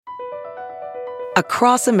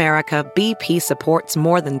Across America, BP supports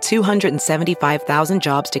more than 275,000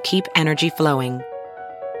 jobs to keep energy flowing.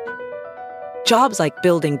 Jobs like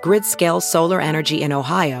building grid-scale solar energy in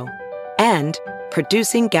Ohio and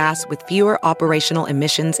producing gas with fewer operational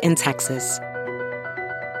emissions in Texas.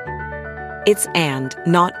 It's and,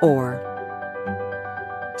 not or.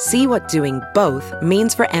 See what doing both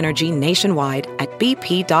means for energy nationwide at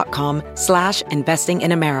bp.com/investing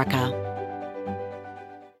in America.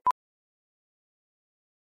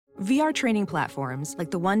 VR training platforms,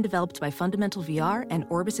 like the one developed by Fundamental VR and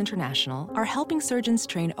Orbis International, are helping surgeons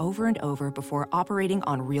train over and over before operating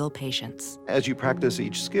on real patients. As you practice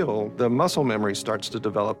each skill, the muscle memory starts to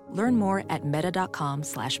develop. Learn more at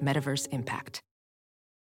meta.com/metaverseimpact.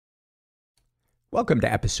 Welcome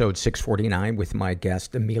to episode 649 with my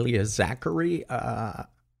guest, Amelia Zachry. My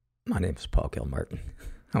name is Paul Gilmartin.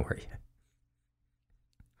 How are you?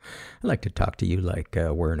 I like to talk to you like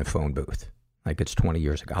we're in a phone booth. Like it's 20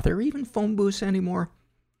 years ago. Are there even phone booths anymore?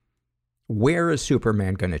 Where is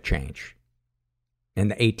Superman going to change? In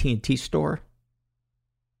the AT&T store?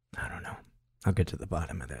 I don't know. I'll get to the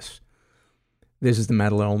bottom of this. This is the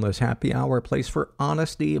Mental Illness Happy Hour, a place for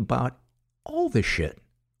honesty about all the shit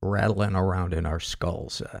rattling around in our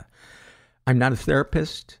skulls. I'm not a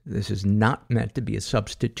therapist. This is not meant to be a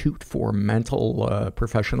substitute for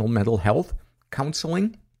professional mental health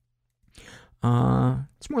counseling.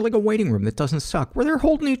 It's more like a waiting room that doesn't suck, where they're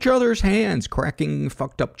holding each other's hands, cracking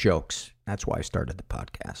fucked up jokes. That's why I started the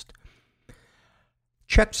podcast.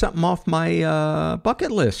 Checked something off my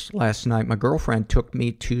bucket list last night. My girlfriend took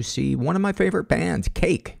me to see one of my favorite bands,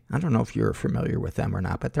 Cake. I don't know if you're familiar with them or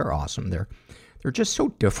not, but they're awesome. They're just so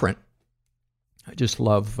different. I just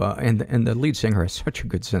love, and the lead singer has such a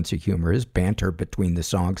good sense of humor. His banter between the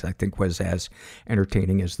songs, I think, was as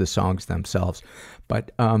entertaining as the songs themselves.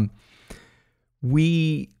 But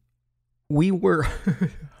we were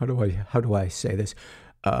how do I say this?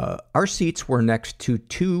 Our seats were next to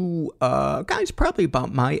two guys probably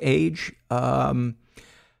about my age,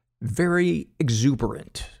 very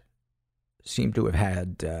exuberant, seemed to have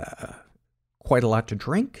had quite a lot to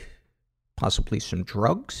drink, possibly some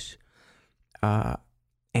drugs.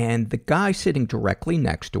 And the guy sitting directly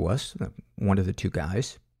next to us, one of the two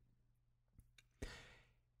guys,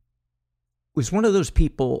 was one of those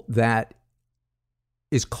people that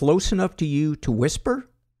is close enough to you to whisper,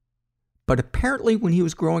 but apparently when he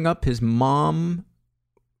was growing up, his mom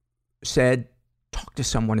said, talk to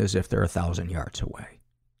someone as if they're 1,000 yards away,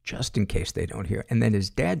 just in case they don't hear. And then his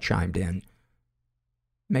dad chimed in,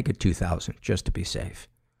 make it 2,000, just to be safe.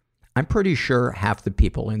 I'm pretty sure half the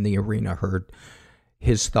people in the arena heard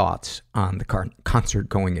his thoughts on the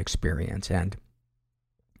concert-going experience. And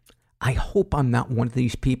I hope I'm not one of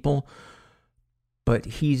these people, but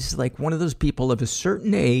he's like one of those people of a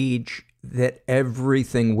certain age that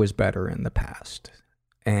everything was better in the past.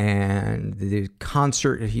 And the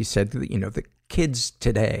concert, he said, the kids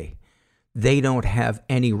today, they don't have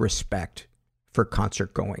any respect for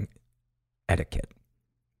concert-going etiquette.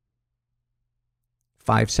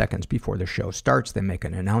 5 seconds before the show starts, they make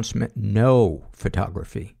an announcement, no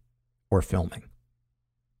photography or filming.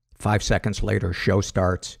 5 seconds later, show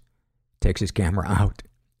starts, takes his camera out,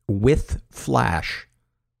 with flash,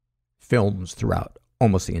 films throughout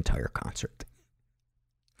almost the entire concert.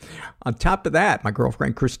 On top of that, my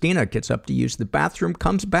girlfriend Christina gets up to use the bathroom,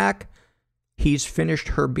 comes back, he's finished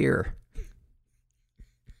her beer.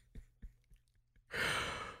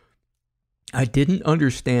 I didn't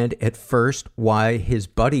understand at first why his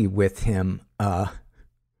buddy with him,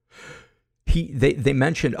 they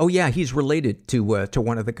mentioned, oh yeah, he's related to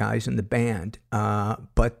one of the guys in the band.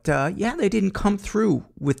 But they didn't come through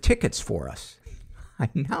with tickets for us. I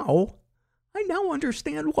now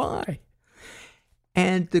understand why.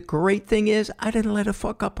 And the great thing is, I didn't let it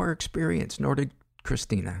fuck up our experience, nor did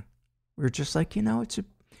Christina. We were just like, it's a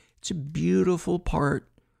beautiful part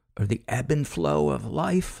of the ebb and flow of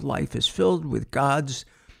life. Life is filled with God's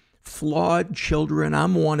flawed children.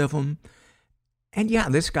 I'm one of them. And yeah,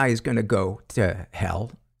 this guy is going to go to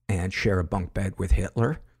hell and share a bunk bed with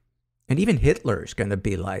Hitler. And even Hitler is going to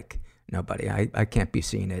be like, no, buddy, I can't be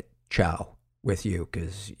seen at Chow with you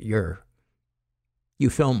because you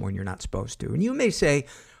film when you're not supposed to. And you may say,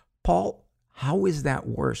 Paul, how is that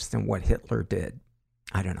worse than what Hitler did?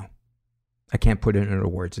 I don't know. I can't put it into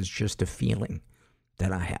words. It's just a feeling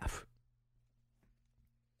that I have.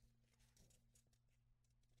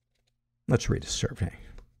 Let's read a survey.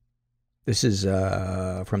 This is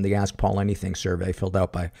from the Ask Paul Anything survey filled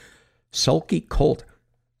out by Sulky Colt.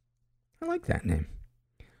 I like that name.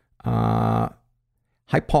 Hi,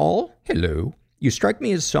 Paul. Hello. You strike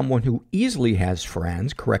me as someone who easily has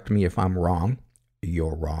friends. Correct me if I'm wrong.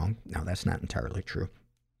 you're wrong. Now, that's not entirely true.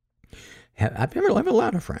 I've never had a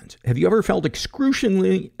lot of friends. Have you ever felt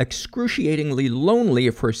excruciatingly lonely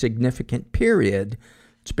for a significant period?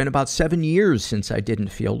 It's been about 7 years since I didn't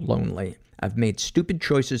feel lonely. I've made stupid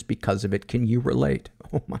choices because of it. Can you relate?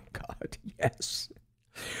 Oh my God, yes.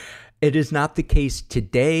 It is not the case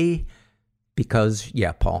today because,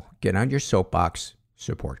 yeah, Paul, get on your soapbox.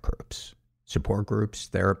 Support groups,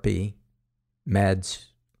 therapy, meds,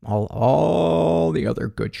 all the other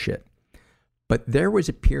good shit. But there was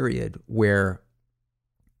a period where,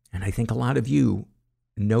 and I think a lot of you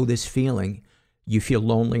know this feeling, you feel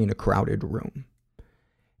lonely in a crowded room.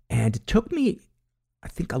 And it took me, I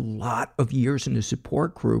think, a lot of years in a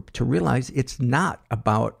support group to realize it's not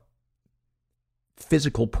about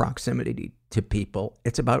physical proximity to people.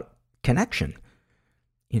 It's about connection.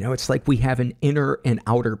 You know, it's like we have an inner and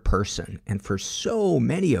outer person. And for so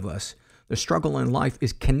many of us, the struggle in life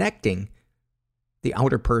is connecting the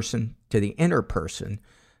outer person to the inner person,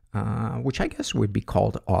 which I guess would be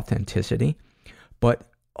called authenticity. But,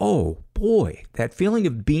 oh boy, that feeling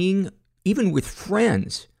of being, even with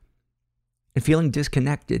friends, and feeling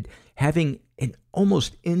disconnected, having an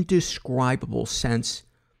almost indescribable sense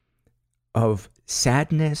of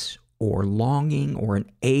sadness or longing or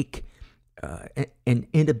an ache, an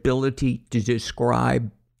inability to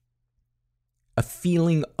describe a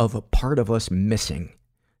feeling of a part of us missing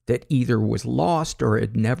that either was lost or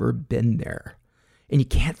had never been there. And you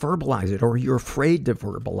can't verbalize it, or you're afraid to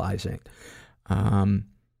verbalize it.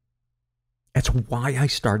 That's why I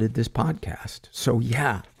started this podcast. So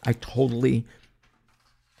yeah, I totally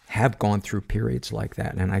have gone through periods like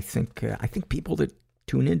that. And I think people that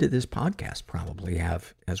tune into this podcast probably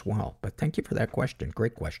have as well. But thank you for that question.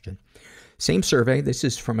 Great question. Same survey. This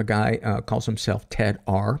is from a guy, calls himself Ted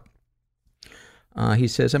R. He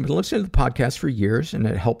says, I've been listening to the podcast for years, and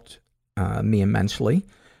it helped me immensely.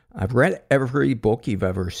 I've read every book you've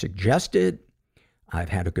ever suggested. I've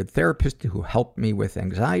had a good therapist who helped me with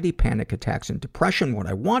anxiety, panic attacks, and depression. What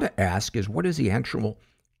I want to ask is, what is the actual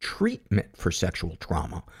treatment for sexual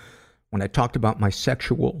trauma? When I talked about my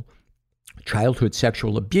childhood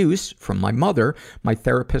sexual abuse from my mother, my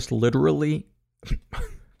therapist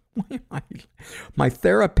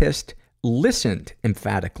listened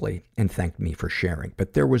emphatically and thanked me for sharing.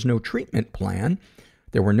 But there was no treatment plan.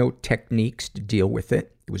 There were no techniques to deal with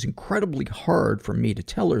it. It was incredibly hard for me to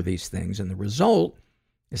tell her these things, and the result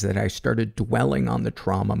is that I started dwelling on the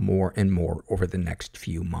trauma more and more over the next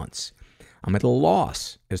few months. I'm at a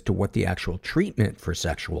loss as to what the actual treatment for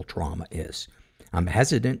sexual trauma is. I'm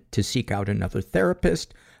hesitant to seek out another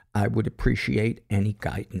therapist. I would appreciate any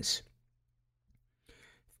guidance.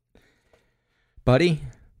 Buddy,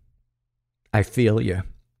 I feel you.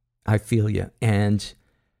 And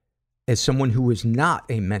as someone who is not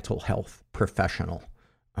a mental health professional,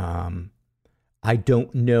 I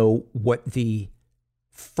don't know what the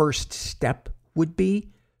first step would be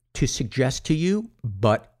to suggest to you,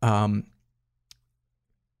 but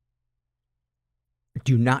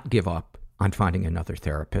do not give up on finding another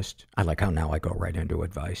therapist. I like how now I go right into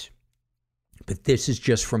advice. But this is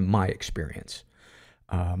just from my experience.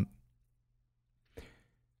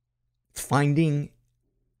 Finding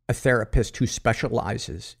a therapist who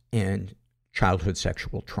specializes in childhood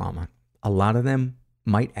sexual trauma. A lot of them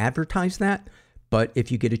might advertise that, but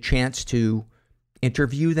if you get a chance to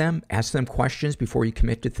interview them, ask them questions before you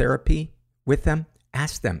commit to therapy with them,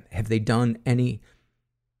 ask them, have they done any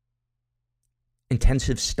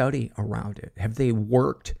intensive study around it? Have they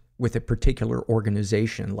worked with a particular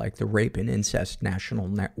organization like the Rape and Incest National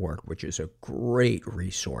Network, which is a great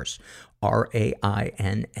resource, RAINN.org.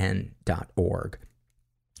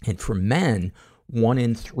 And for men,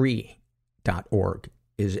 1in3.org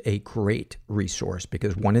is a great resource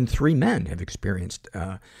because 1 in 3 men have experienced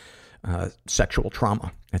sexual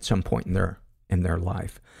trauma at some point in their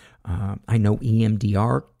life. I know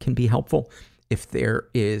EMDR can be helpful if there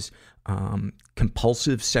is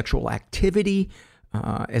compulsive sexual activity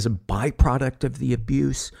as a byproduct of the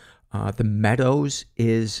abuse. The Meadows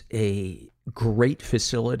is a great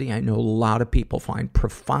facility. I know a lot of people find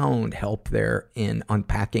profound help there in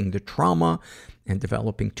unpacking the trauma and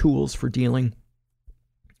developing tools for dealing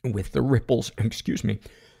with the ripples,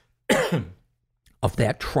 of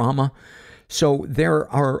that trauma. So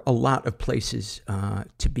there are a lot of places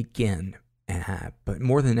to begin. But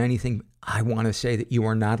more than anything, I want to say that you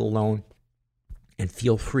are not alone, and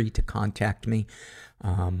feel free to contact me.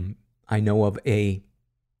 I know of a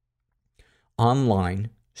online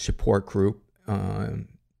support group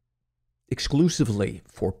exclusively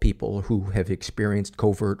for people who have experienced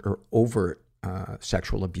covert or overt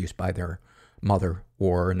sexual abuse by their mother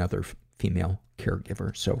or another female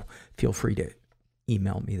caregiver. So feel free to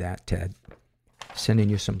email me that, Ted. Sending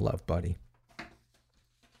you some love, buddy.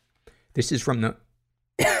 This is from the...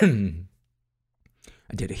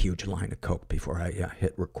 I did a huge line of coke before I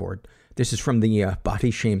hit record. This is from the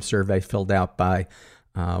body shame survey filled out by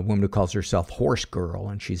a woman who calls herself Horse Girl,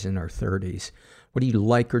 and she's in her 30s. What do you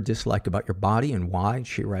like or dislike about your body and why?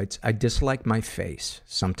 She writes, I dislike my face.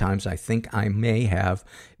 Sometimes I think I may have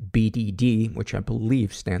BDD, which I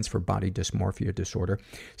believe stands for body dysmorphia disorder,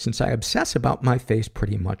 since I obsess about my face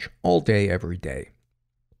pretty much all day, every day.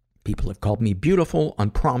 People have called me beautiful,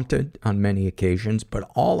 unprompted on many occasions, but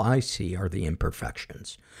all I see are the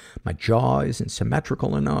imperfections. My jaw isn't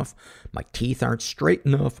symmetrical enough, my teeth aren't straight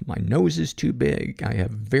enough, my nose is too big, I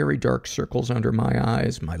have very dark circles under my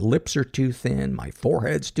eyes, my lips are too thin, my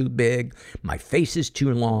forehead's too big, my face is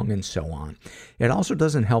too long, and so on. It also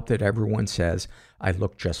doesn't help that everyone says I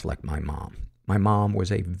look just like my mom. My mom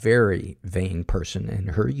was a very vain person in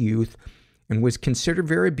her youth, and was considered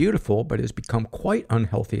very beautiful, but has become quite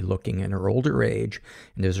unhealthy looking in her older age,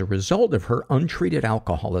 and as a result of her untreated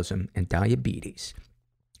alcoholism and diabetes.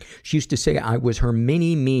 She used to say I was her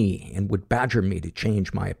mini-me and would badger me to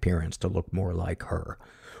change my appearance to look more like her.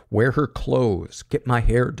 Wear her clothes, get my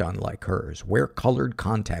hair done like hers, wear colored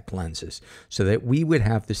contact lenses so that we would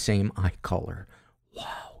have the same eye color.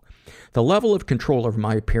 Wow. The level of control over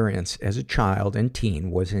my appearance as a child and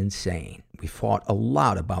teen was insane. We fought a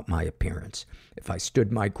lot about my appearance. If I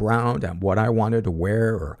stood my ground on what I wanted to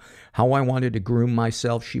wear or how I wanted to groom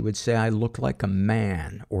myself, she would say I looked like a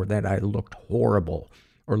man, or that I looked horrible,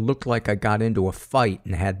 or looked like I got into a fight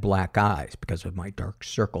and had black eyes because of my dark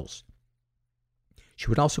circles. She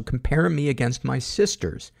would also compare me against my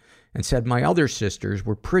sisters and said my other sisters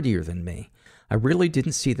were prettier than me. I really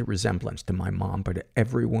didn't see the resemblance to my mom, but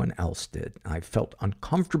everyone else did. I felt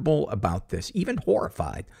uncomfortable about this, even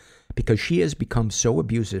horrified, because she has become so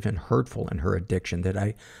abusive and hurtful in her addiction that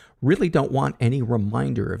I really don't want any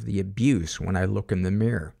reminder of the abuse when I look in the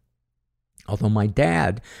mirror. Although my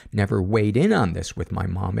dad never weighed in on this with my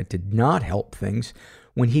mom, it did not help things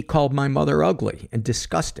when he called my mother ugly and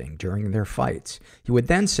disgusting during their fights. He would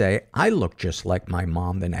then say, I look just like my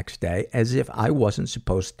mom the next day, as if I wasn't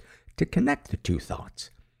supposed to connect the two thoughts.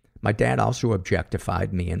 My dad also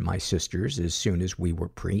objectified me and my sisters as soon as we were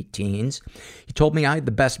pre-teens. He told me I had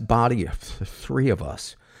the best body of the three of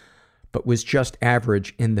us, but was just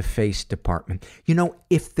average in the face department. You know,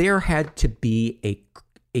 if there had to be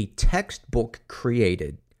a textbook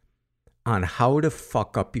created on how to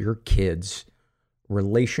fuck up your kids'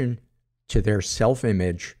 relation to their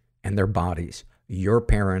self-image and their bodies, your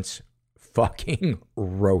parents fucking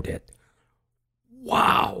wrote it.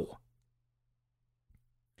 Wow.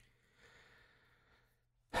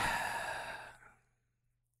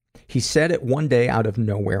 He said it one day out of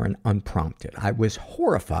nowhere and unprompted. I was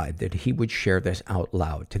horrified that he would share this out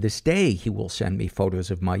loud. To this day, he will send me photos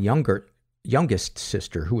of my youngest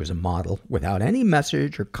sister, who is a model, without any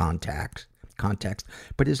message or context,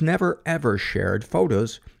 but has never ever shared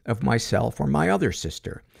photos of myself or my other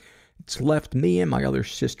sister. It's left me and my other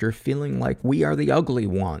sister feeling like we are the ugly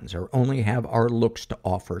ones, or only have our looks to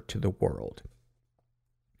offer to the world.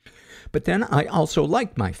 But then I also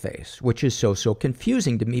like my face, which is so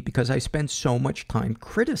confusing to me because I spend so much time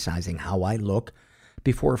criticizing how I look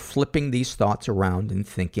before flipping these thoughts around and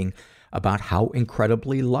thinking about how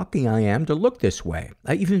incredibly lucky I am to look this way.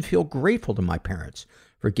 I even feel grateful to my parents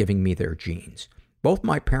for giving me their genes. Both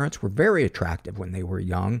my parents were very attractive when they were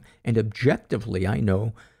young, and objectively I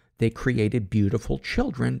know they created beautiful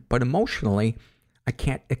children, but emotionally I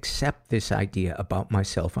can't accept this idea about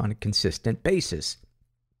myself on a consistent basis.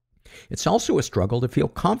 It's also a struggle to feel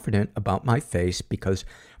confident about my face because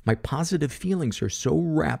my positive feelings are so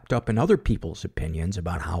wrapped up in other people's opinions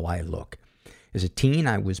about how I look. As a teen,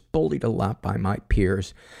 I was bullied a lot by my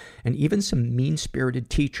peers and even some mean-spirited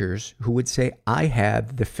teachers who would say I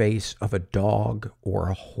had the face of a dog or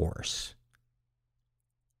a horse.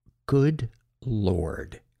 Good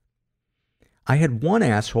Lord. I had one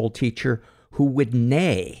asshole teacher who would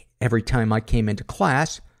neigh every time I came into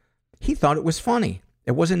class. He thought it was funny.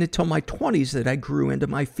 It wasn't until my 20s that I grew into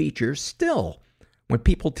my features. Still, when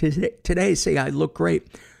people today say I look great,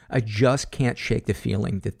 I just can't shake the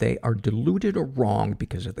feeling that they are deluded or wrong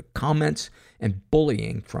because of the comments and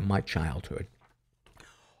bullying from my childhood.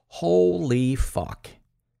 Holy fuck.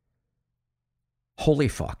 Holy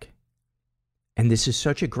fuck. And this is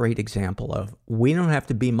such a great example of we don't have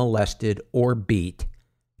to be molested or beat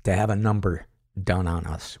to have a number done on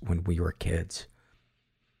us when we were kids.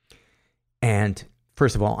 And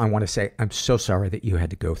first of all, I want to say I'm so sorry that you had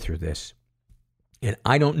to go through this. And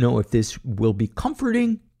I don't know if this will be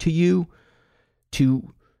comforting to you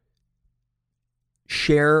to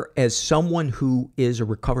share as someone who is a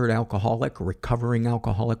recovered alcoholic, a recovering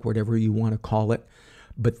alcoholic, whatever you want to call it.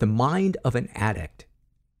 But the mind of an addict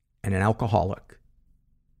and an alcoholic,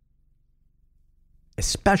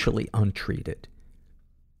 especially untreated,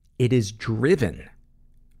 it is driven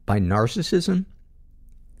by narcissism,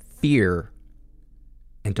 fear,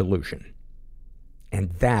 and delusion.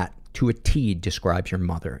 And that, to a T, describes your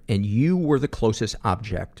mother. And you were the closest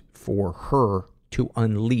object for her to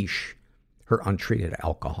unleash her untreated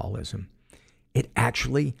alcoholism. It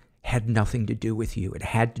actually had nothing to do with you. It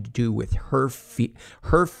had to do with her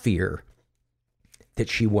fear that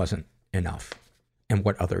she wasn't enough and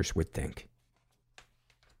what others would think.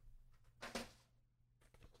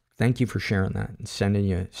 Thank you for sharing that and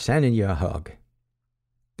sending you a hug.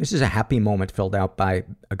 This is a happy moment filled out by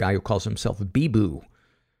a guy who calls himself Bibu.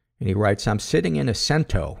 And he writes, I'm sitting in a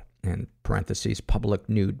Sento, in parentheses, public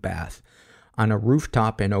nude bath, on a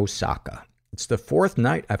rooftop in Osaka. It's the 4th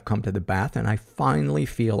night I've come to the bath, and I finally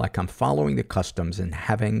feel like I'm following the customs and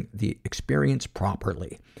having the experience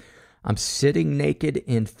properly. I'm sitting naked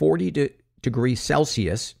in 40 degrees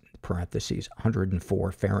Celsius, parentheses,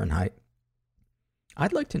 104 Fahrenheit.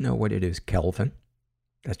 I'd like to know what it is, Kelvin.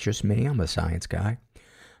 That's just me. I'm a science guy.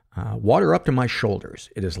 Water up to my shoulders.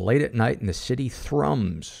 It is late at night and the city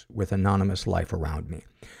thrums with anonymous life around me.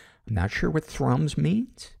 I'm not sure what thrums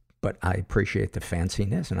means, but I appreciate the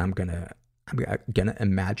fanciness, and I'm gonna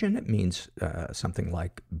imagine it means something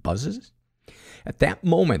like buzzes. At that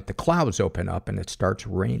moment, the clouds open up and it starts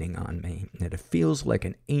raining on me, and it feels like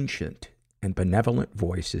an ancient and benevolent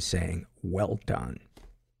voice is saying, well done.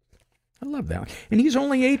 I love that. And he's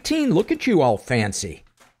only 18. Look at you all fancy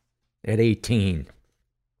at 18.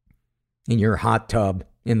 In your hot tub,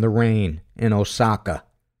 in the rain, in Osaka.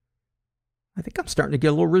 I think I'm starting to get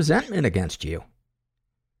a little resentment against you.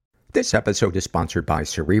 This episode is sponsored by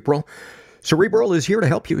Cerebral. Cerebral is here to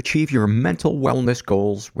help you achieve your mental wellness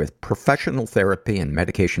goals with professional therapy and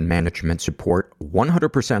medication management support,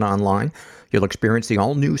 100% online. You'll experience the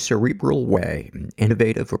all-new Cerebral Way, an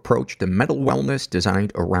innovative approach to mental wellness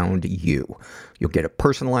designed around you. You'll get a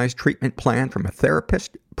personalized treatment plan from a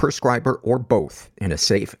therapist, prescriber, or both in a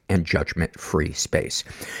safe and judgment-free space.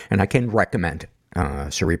 And I can recommend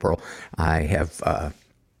Cerebral. I have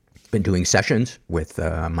been doing sessions with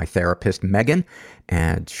my therapist, Megan,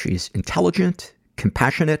 and she's intelligent,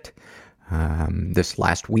 compassionate. This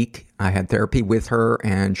last week, I had therapy with her,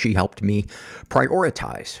 and she helped me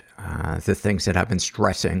prioritize the things that I've been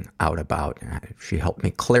stressing out about. She helped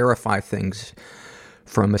me clarify things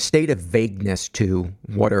from a state of vagueness to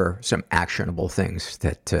what are some actionable things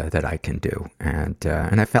that I can do. And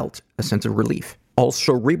I felt a sense of relief. All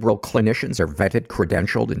Cerebral clinicians are vetted,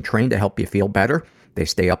 credentialed, and trained to help you feel better. They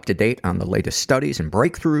stay up to date on the latest studies and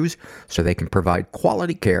breakthroughs so they can provide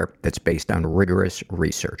quality care that's based on rigorous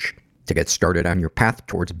research. To get started on your path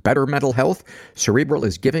towards better mental health, Cerebral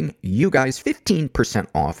is giving you guys 15%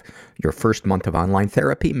 off your first month of online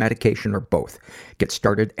therapy, medication, or both. Get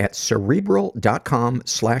started at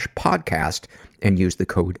Cerebral.com/podcast and use the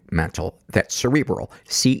code MENTAL. That's Cerebral,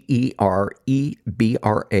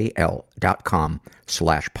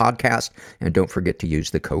 CEREBRAL.com/podcast. And don't forget to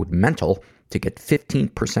use the code MENTAL to get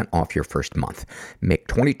 15% off your first month. Make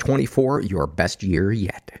 2024 your best year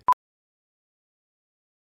yet.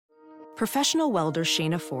 Professional welder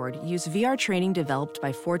Shayna Ford used VR training developed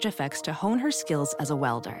by ForgeFX to hone her skills as a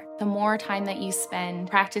welder. The more time that you spend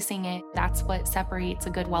practicing it, that's what separates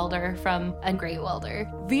a good welder from a great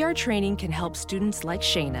welder. VR training can help students like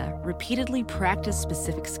Shayna repeatedly practice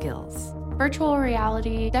specific skills. Virtual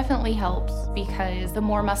reality definitely helps because the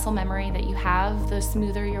more muscle memory that you have, the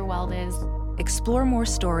smoother your weld is. Explore more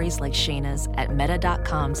stories like Shayna's at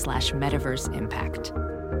meta.com/metaverseimpact.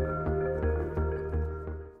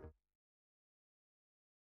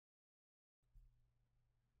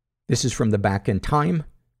 This is from the Back in Time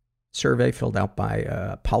survey filled out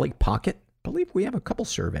by Polly Pocket. I believe we have a couple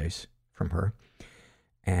surveys from her.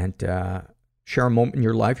 And share a moment in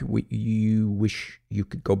your life you wish you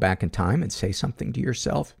could go back in time and say something to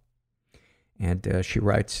yourself. And she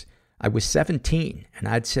writes, I was 17 and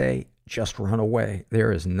I'd say, just run away.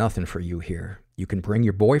 There is nothing for you here. You can bring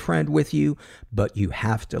your boyfriend with you, but you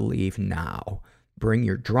have to leave now. Bring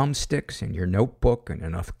your drumsticks and your notebook and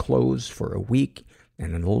enough clothes for a week,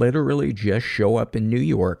 and then literally just show up in New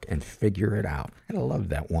York and figure it out. I love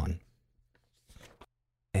that one.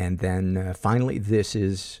 And then finally, this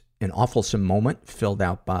is an awfulsome moment filled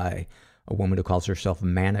out by a woman who calls herself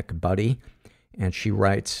Manic Buddy. And she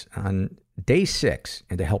writes, on day 6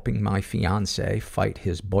 into helping my fiance fight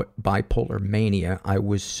his bipolar mania, I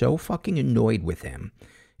was so fucking annoyed with him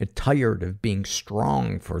And tired of being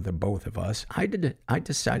strong for the both of us, I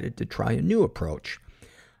decided to try a new approach.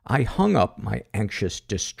 I hung up my anxious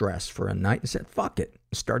distress for a night and said, fuck it,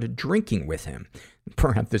 and started drinking with him. In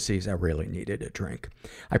parentheses, I really needed a drink.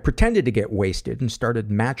 I pretended to get wasted and started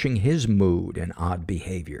matching his mood and odd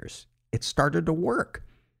behaviors. It started to work.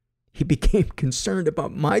 He became concerned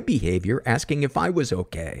about my behavior, asking if I was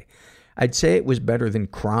okay. I'd say it was better than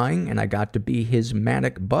crying, and I got to be his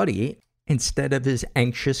manic buddy instead of his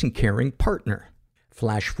anxious and caring partner.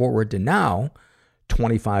 Flash forward to now,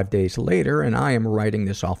 25 days later, and I am writing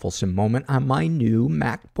this awfulsome moment on my new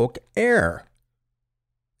MacBook Air.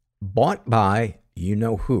 Bought by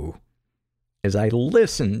you-know-who, as I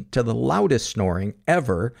listen to the loudest snoring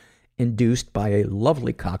ever induced by a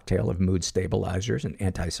lovely cocktail of mood stabilizers and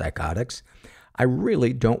antipsychotics. I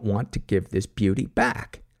really don't want to give this beauty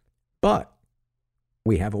back, but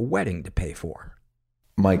we have a wedding to pay for.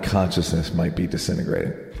 My consciousness might be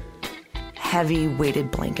disintegrating. Heavy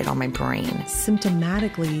weighted blanket on my brain.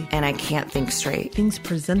 Symptomatically, and I can't think straight. Things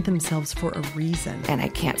present themselves for a reason. And I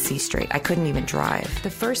can't see straight. I couldn't even drive. The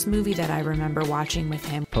first movie that I remember watching with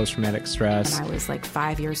him, post-traumatic stress, when I was like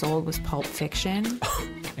 5 years old, was Pulp Fiction.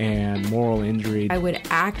 And moral injury. I would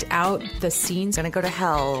act out the scenes. Gonna go to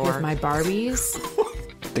hell. With my Barbies.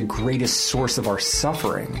 The greatest source of our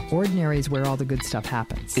suffering, ordinary is where all the good stuff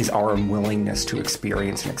happens, is our unwillingness to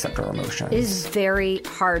experience and accept our emotions. It is very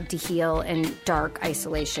hard to heal in dark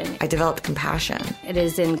isolation. I developed compassion. It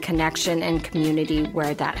is in connection and community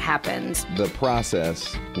where that happens. The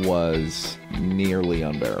process was nearly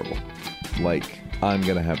unbearable. Like, I'm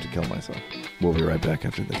going to have to kill myself. We'll be right back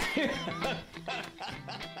after this.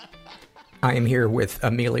 I am here with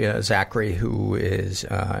Amelia Zachry, who is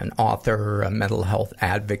an author, a mental health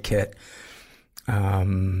advocate.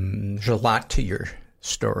 There's a lot to your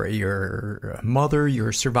story. You're a mother, you're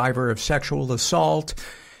a survivor of sexual assault.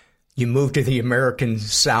 You moved to the American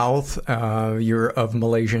South. You're of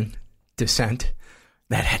Malaysian descent.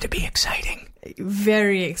 That had to be exciting.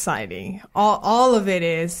 Very exciting. All of it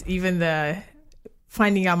is, even the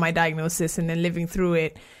finding out my diagnosis and then living through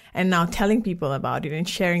it. And now telling people about it and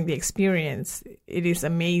sharing the experience, it is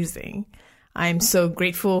amazing. I'm so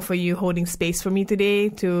grateful for you holding space for me today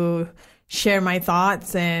to share my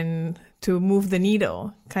thoughts and to move the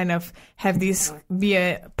needle, kind of have these be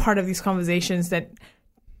a part of these conversations that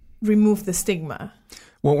remove the stigma.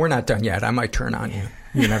 Well, we're not done yet. I might turn on you.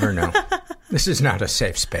 You never know. This is not a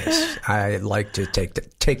safe space. I like to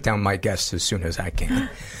take down my guests as soon as I can.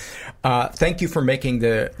 Thank you for making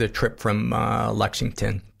the trip from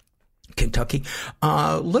Lexington, Kentucky.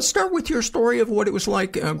 Let's start with your story of what it was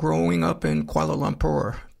like growing up in Kuala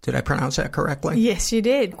Lumpur. Did I pronounce that correctly? Yes, you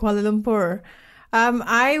did. Kuala Lumpur.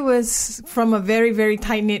 I was from a very, very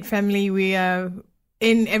tight-knit family. We are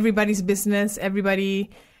in everybody's business. Everybody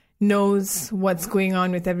knows what's going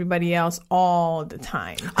on with everybody else all the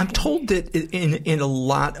time. I'm told that in a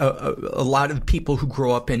lot of people who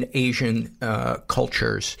grow up in Asian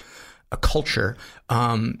culture,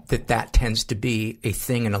 that tends to be a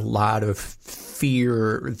thing, and a lot of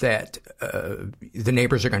fear that the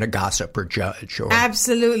neighbors are going to gossip or judge. Or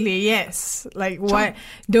absolutely, yes. Like, what?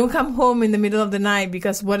 Don't come home in the middle of the night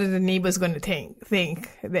because what are the neighbors going to think?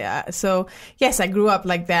 So yes, I grew up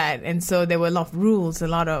like that, and so there were a lot of rules, a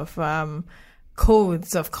lot of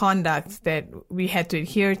codes of conduct that we had to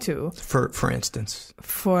adhere to. For instance,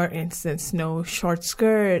 no short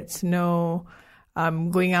skirts, no.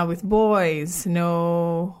 Going out with boys,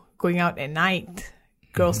 no going out at night.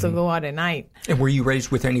 Girls don't go out at night. And were you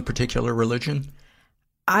raised with any particular religion?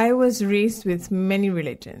 I was raised with many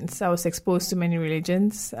religions. I was exposed to many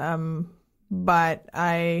religions. But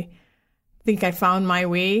I think I found my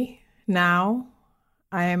way now.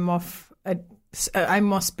 I'm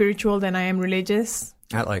more spiritual than I am religious.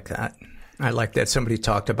 I like that. Somebody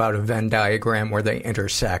talked about a Venn diagram where they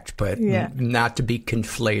intersect, but not to be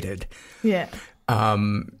conflated. Yeah.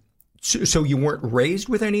 So you weren't raised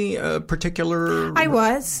with any particular? I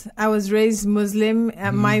was raised Muslim.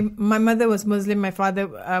 My mother was Muslim. My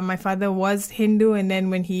father was Hindu, and then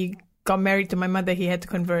when he got married to my mother, he had to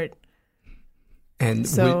convert. And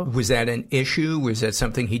so, was that an issue? Was that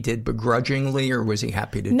something he did begrudgingly, or was he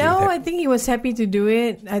happy to do that? No, I think he was happy to do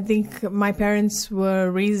it. I think my parents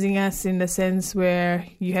were raising us in the sense where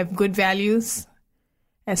you have good values.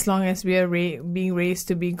 As long as we are being raised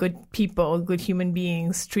to be good people, good human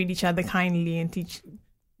beings, treat each other kindly, and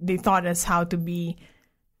they taught us how to be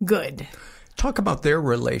good. Talk about their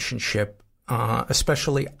relationship,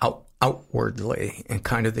 especially outwardly, and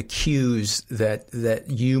kind of the cues that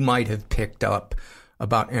you might have picked up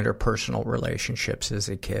about interpersonal relationships as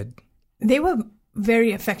a kid. They were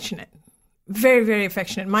very affectionate. very, very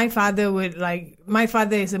affectionate. My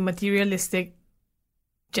father is a materialistic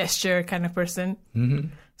gesture kind of person. Mm-hmm.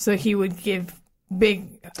 So he would give the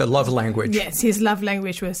love language. Yes, his love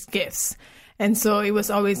language was gifts. And so it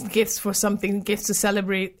was always gifts for something, gifts to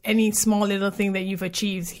celebrate any small little thing that you've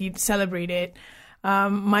achieved. He'd celebrate it.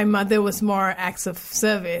 My mother was more acts of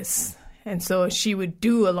service. And so she would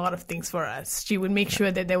do a lot of things for us. She would make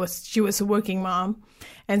sure that she was a working mom.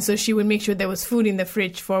 And so she would make sure there was food in the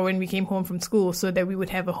fridge for when we came home from school so that we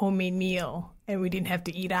would have a homemade meal and we didn't have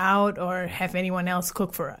to eat out or have anyone else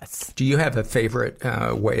cook for us. Do you have a favorite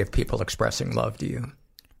way of people expressing love to you?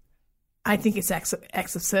 I think it's acts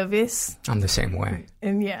of service. I'm the same way.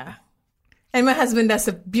 And yeah. And my husband does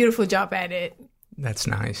a beautiful job at it. That's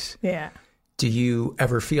nice. Yeah. Do you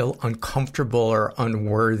ever feel uncomfortable or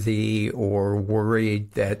unworthy or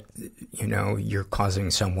worried that, you're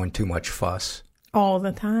causing someone too much fuss? All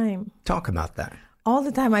the time. Talk about that. All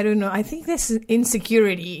the time. I don't know. I think there's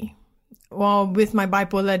insecurity. Well, with my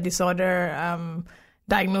bipolar disorder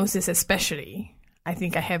diagnosis especially, I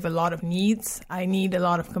think I have a lot of needs. I need a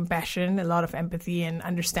lot of compassion, a lot of empathy and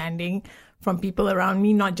understanding from people around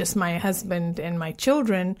me, not just my husband and my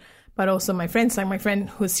children, but also my friends. Like my friend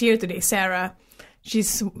who's here today, Sarah,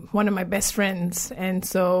 she's one of my best friends. And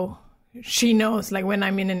so she knows, like, when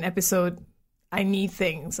I'm in an episode, I need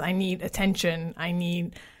things. I need attention. I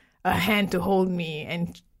need a hand to hold me.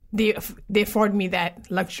 And they afford me that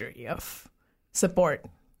luxury of support.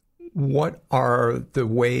 What are the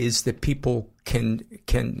ways that people can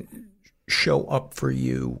show up for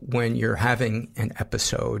you when you're having an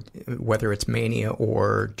episode, whether it's mania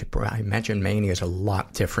or I imagine mania is a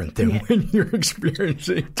lot different than when you're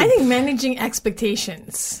experiencing? I think managing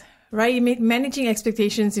expectations, right? Managing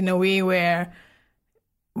expectations in a way where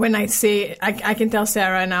when I say, I can tell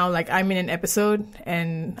Sarah now, like, I'm in an episode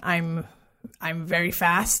and I'm very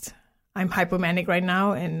fast. I'm hypomanic right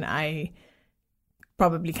now and I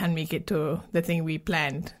probably can't make it to the thing we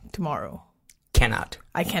planned tomorrow.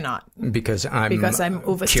 I cannot. Because I'm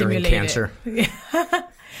overstimulated. Curing cancer.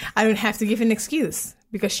 I don't have to give an excuse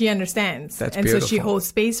because she understands. That's and beautiful. So she holds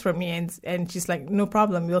space for me and she's like, no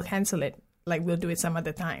problem, we'll cancel it. Like, we'll do it some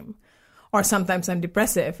other time. Or sometimes I'm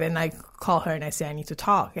depressive and I call her and I say I need to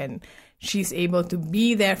talk. And she's able to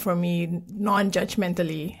be there for me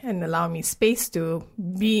non-judgmentally and allow me space to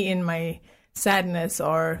be in my sadness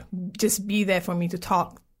or just be there for me to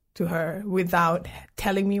talk to her without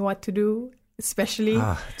telling me what to do. Especially,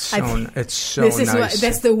 it's so nice.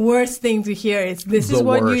 That's the worst thing to hear. This is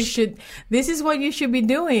what you should be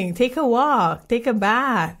doing. Take a walk, take a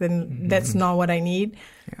bath, and that's not what I need.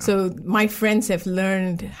 Yeah. So my friends have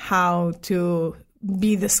learned how to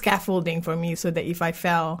be the scaffolding for me, so that if I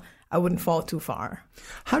fell, I wouldn't fall too far.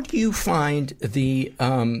 How do you find the?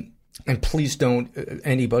 And please don't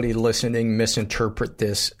anybody listening misinterpret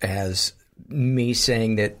this as me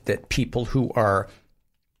saying that people who are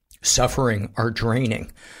suffering are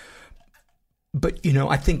draining. But,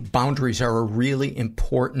 I think boundaries are a really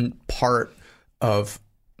important part of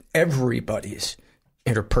everybody's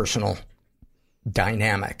interpersonal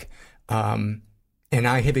dynamic. And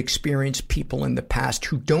I have experienced people in the past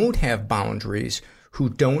who don't have boundaries, who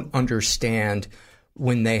don't understand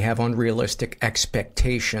when they have unrealistic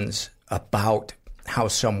expectations about how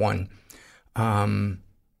someone, I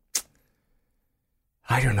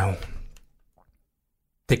don't know,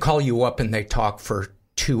 they call you up and they talk for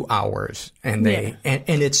 2 hours and and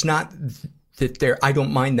it's not that I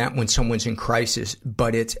don't mind that when someone's in crisis,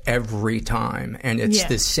 but it's every time and it's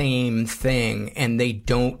the same thing and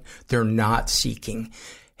they're not seeking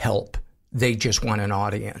help. They just want an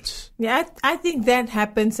audience. Yeah, I think that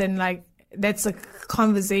happens and like that's a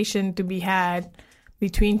conversation to be had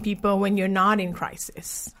between people when you're not in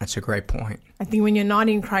crisis. That's a great point. I think when you're not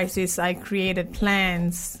in crisis, I created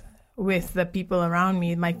plans with the people around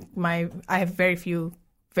me. I have very few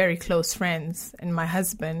very close friends, and my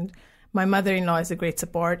husband, my mother-in-law is a great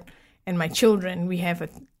support, and my children, we have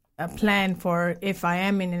a plan for if I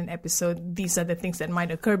am in an episode, these are the things that might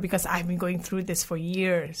occur because I've been going through this for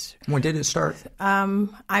years. When did it start?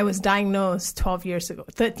 I was diagnosed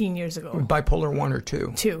 13 years ago. Bipolar 1 or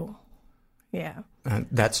 2? 2, yeah.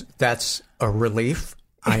 That's a relief.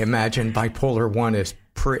 I imagine bipolar 1 is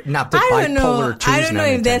not that I don't bipolar 2 is I don't know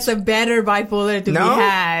if that's a better bipolar to be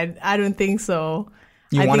had. I don't think so.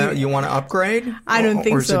 You want to upgrade? I don't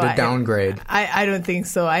think so. Or is it a downgrade? I don't think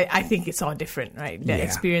so. I think it's all different, right? The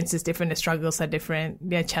experience is different. The struggles are different.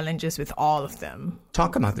 There are challenges with all of them.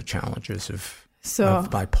 Talk about the challenges of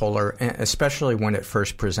bipolar, especially when it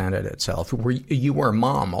first presented itself. You were a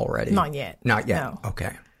mom already? Not yet. Not yet. No.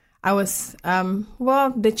 Okay. I was,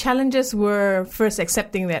 the challenges were first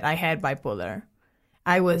accepting that I had bipolar.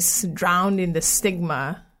 I was drowned in the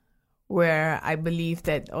stigma where I believed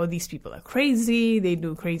that, oh, these people are crazy, they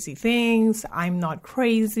do crazy things, I'm not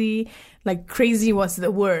crazy. Like, crazy was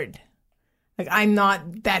the word. Like, I'm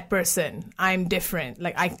not that person, I'm different.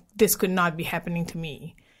 Like, this could not be happening to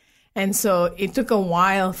me. And so it took a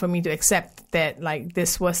while for me to accept that, like,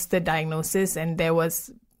 this was the diagnosis, and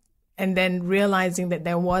then realizing that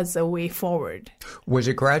there was a way forward. Was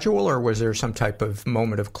it gradual, or was there some type of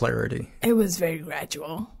moment of clarity? It was very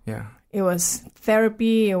gradual. Yeah. It was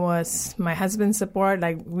therapy. It was my husband's support.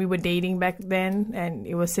 Like, we were dating back then, and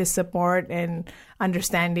it was his support and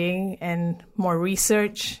understanding and more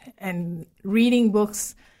research and reading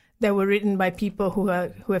books that were written by people who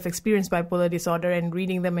have experienced bipolar disorder, and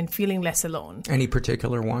reading them and feeling less alone. Any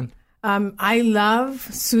particular one? I love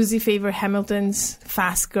Susie Favor Hamilton's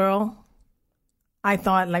Fast Girl. I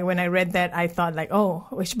thought, like, when I read that, I thought, like, oh,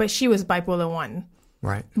 but she was bipolar 1.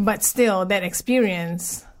 Right. But still, that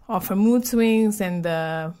experience of her mood swings and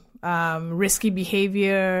the risky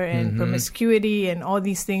behavior and promiscuity and all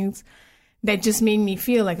these things, that just made me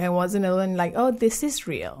feel like I wasn't alone. Like, oh, this is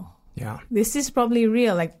real. Yeah. This is probably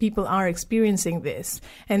real. Like, people are experiencing this.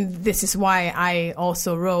 And this is why I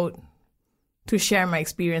also wrote to share my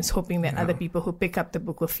experience, hoping that other people who pick up the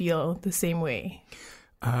book will feel the same way.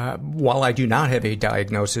 While I do not have a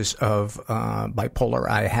diagnosis of bipolar,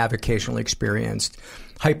 I have occasionally experienced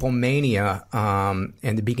hypomania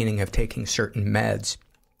in the beginning of taking certain meds.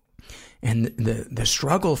 And the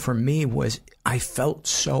struggle for me was I felt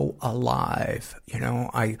so alive. You know,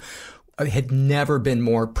 I had never been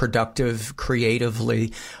more productive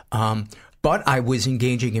creatively. But I was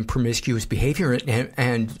engaging in promiscuous behavior,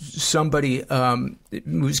 and somebody, it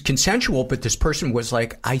was consensual, but this person was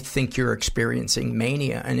like, I think you're experiencing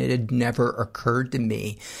mania. And it had never occurred to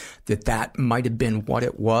me that might have been what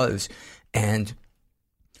it was. And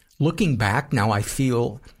looking back now, I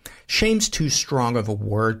feel shame's too strong of a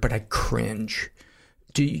word, but I cringe.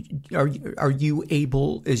 Are you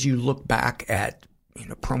able, as you look back at, you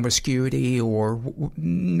know, promiscuity or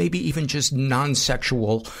maybe even just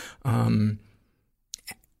non-sexual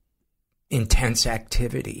intense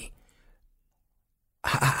activity,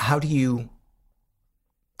 are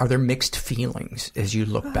there mixed feelings as you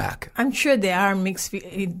look back? I'm sure there are mixed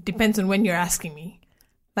it depends on when you're asking me.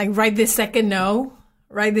 Like, right this second, no.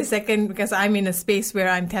 Right this second, because I'm in a space where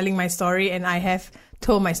I'm telling my story, and I have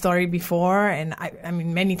told my story before, and I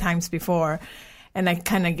mean many times before. And I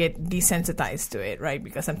kind of get desensitized to it, right?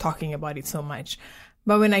 Because I'm talking about it so much.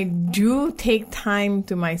 But when I do take time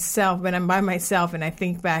to myself, when I'm by myself and I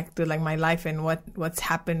think back to, like, my life and what's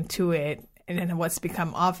happened to it and then what's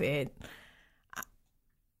become of it,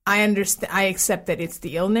 I understand. I accept that it's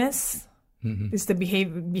the illness. Mm-hmm. It's the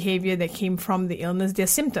behavior that came from the illness. They're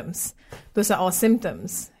symptoms. Those are all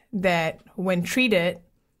symptoms that, when treated,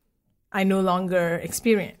 I no longer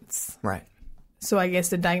experience. Right. So I guess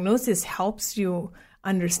the diagnosis helps you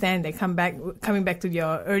understand that. Coming back to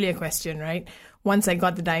your earlier question, right? Once I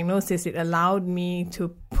got the diagnosis, it allowed me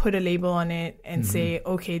to put a label on it and say,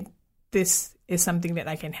 okay, this is something that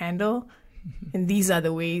I can handle. And these are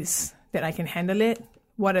the ways that I can handle it.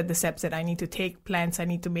 What are the steps that I need to take, plans I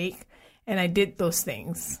need to make? And I did those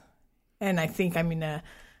things. And I think I'm in a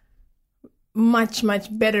much, much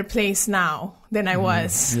better place now than I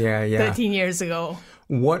was 13 years ago.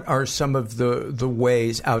 What are some of the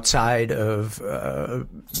ways outside of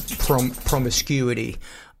promiscuity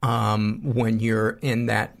when you're in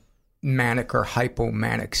that manic or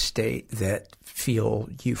hypomanic state that feel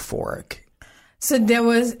euphoric? So there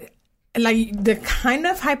was, like, the kind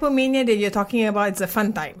of hypomania that you're talking about, it's a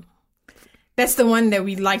fun time. That's the one that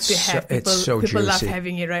we like to have. People love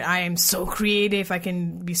having it, right? I am so creative. I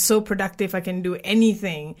can be so productive. I can do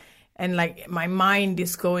anything. And, like, my mind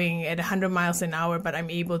is going at 100 miles an hour, but I'm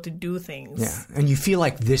able to do things. Yeah. And you feel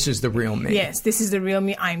like this is the real me. Yes, this is the real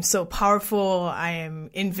me. I'm so powerful. I am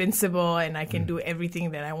invincible, and I can do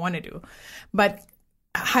everything that I want to do. But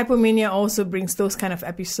hypomania also brings those kind of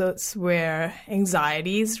episodes where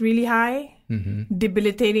anxiety is really high,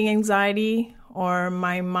 debilitating anxiety, or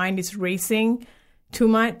my mind is racing too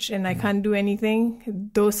much and I can't do anything.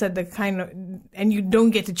 Those are the kind of, and you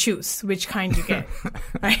don't get to choose which kind you get.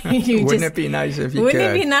 Right? Wouldn't it be nice if you could?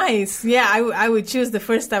 Wouldn't it be nice? Yeah, I would choose the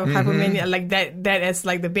first type of hypomania, like that as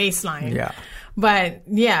like the baseline. Yeah. But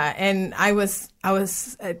yeah, and I was,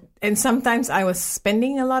 and sometimes I was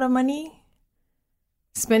spending a lot of money.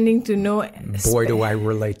 Spending to no... Boy, do I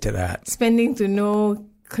relate to that. Spending to no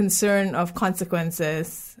concern of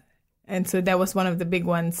consequences. And so that was one of the big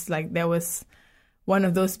ones. Like, there was one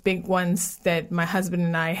of those big ones that my husband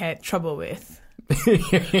and I had trouble with.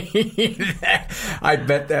 I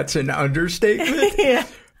bet that's an understatement. Yeah.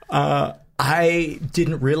 I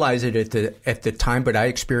didn't realize it at the time, but I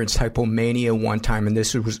experienced hypomania one time, and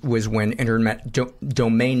this was when internet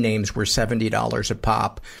domain names were $70 a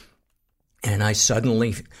pop, and I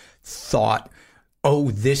suddenly thought,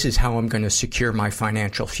 oh, this is how I'm going to secure my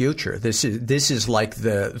financial future. This is like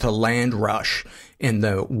the land rush in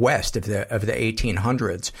the West of the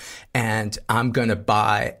 1800s, and I'm going to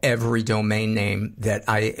buy every domain name that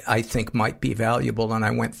I think might be valuable. And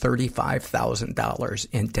I went $35,000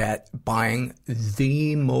 in debt buying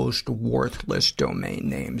the most worthless domain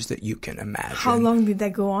names that you can imagine. How long did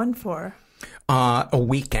that go on for? A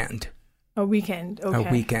weekend. A weekend, okay.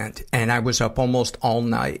 A weekend, and I was up almost all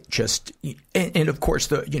night. And of course,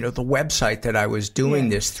 the website that I was doing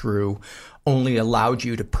this through only allowed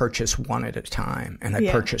you to purchase one at a time, and I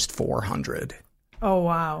purchased 400. Oh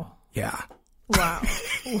wow! Yeah. Wow!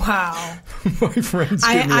 Wow! My friends,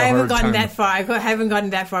 I haven't gotten that far. I haven't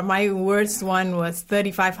gotten that far. My worst one was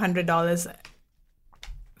 $3,500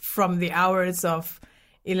 from the hours of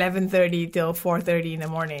 11:30 till 4:30 in the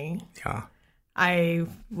morning. Yeah. I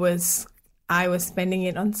was spending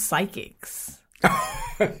it on psychics.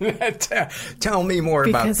 Tell me more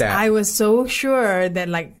about that. Because I was so sure that,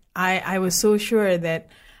 I was so sure that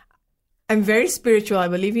I'm very spiritual. I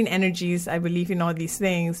believe in energies. I believe in all these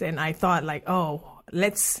things. And I thought,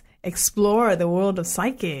 let's explore the world of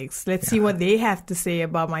psychics. Let's see what they have to say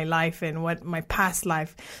about my life and what my past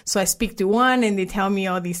life. So I speak to one and they tell me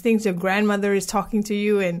all these things. Your grandmother is talking to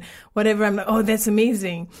you and whatever. I'm like, oh, that's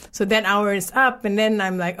amazing. So that hour is up. And then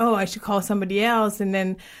I'm like, oh, I should call somebody else. And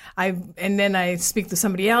then I speak to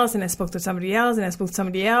somebody else and I spoke to somebody else and I spoke to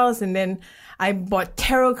somebody else. And then I bought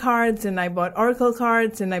tarot cards and I bought oracle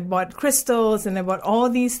cards and I bought crystals and I bought all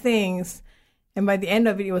these things. And by the end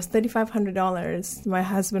of it, it was $3,500. My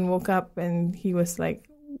husband woke up and he was like,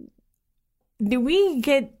 did we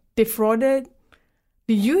get defrauded?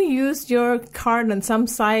 Did you use your card on some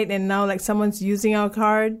site and now someone's using our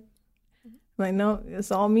card? I'm like, no, it's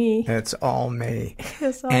all me. It's all me.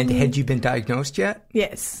 It's all and me. Had you been diagnosed yet?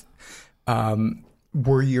 Yes.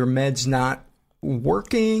 Were your meds not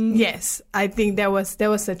working? Yes, I think there was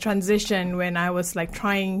a transition when I was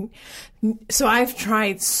trying. So I've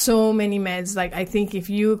tried so many meds. I think if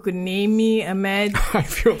you could name me a med, I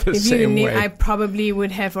feel the same way. I probably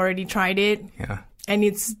would have already tried it. Yeah.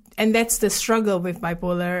 And that's the struggle with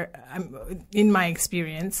bipolar. In my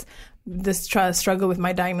experience, the struggle with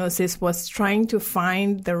my diagnosis was trying to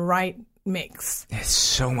find the right mix. There's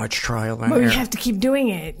so much trial and error. But we have to keep doing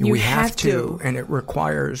it. We have to. And it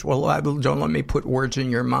requires, don't let me put words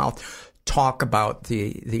in your mouth. Talk about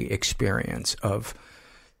the experience of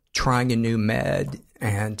trying a new med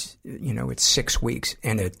and, it's 6 weeks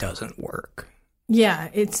and it doesn't work. Yeah,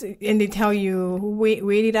 and they tell you,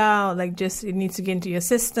 wait it out, just it needs to get into your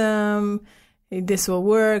system, this will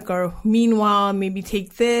work, or meanwhile, maybe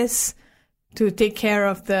take this to take care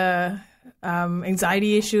of the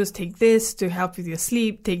anxiety issues, take this to help with your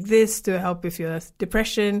sleep, take this to help with your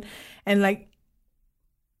depression. And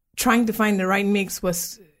trying to find the right mix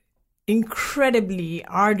was incredibly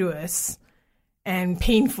arduous and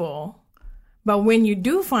painful. But when you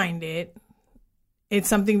do find it, it's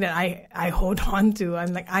something that I hold on to.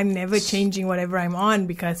 I'm never changing whatever I'm on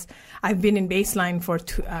because I've been in baseline for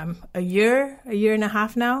a year and a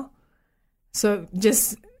half now. So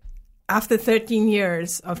just after 13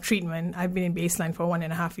 years of treatment, I've been in baseline for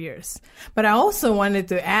 1.5 years. But I also wanted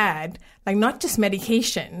to add, not just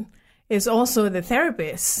medication, it's also the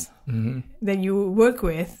therapist that you work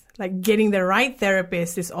with. Getting the right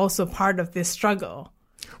therapist is also part of this struggle.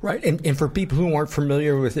 Right. And for people who aren't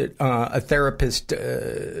familiar with it, a therapist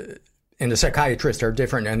and a psychiatrist are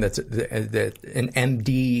different, and that an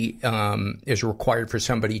MD is required for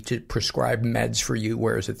somebody to prescribe meds for you,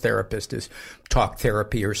 whereas a therapist is talk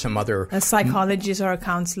therapy or some other... A psychologist or a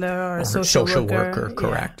counselor or a social worker.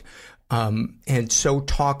 Correct. Yeah. And so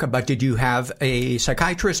talk about, did you have a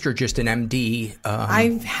psychiatrist or just an MD?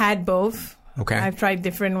 I've had both. Okay. I've tried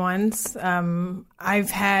different ones. I've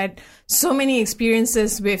had so many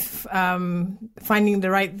experiences with finding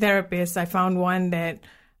the right therapist. I found one that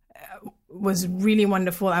was really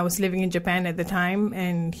wonderful. I was living in Japan at the time,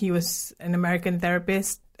 and he was an American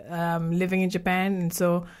therapist living in Japan. And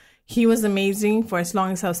so he was amazing for as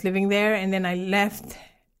long as I was living there. And then I left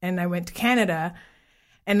and I went to Canada,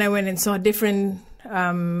 and I went and saw different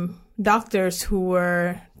doctors who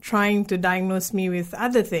were trying to diagnose me with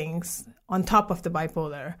other things on top of the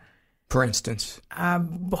bipolar. For instance?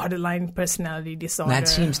 Borderline personality disorder. That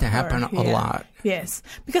seems to happen a lot. Yes,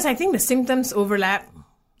 because I think the symptoms overlap.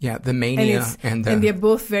 Yeah, the mania and they're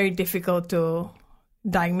both very difficult to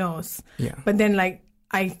diagnose. Yeah. But then, like,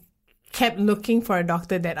 I kept looking for a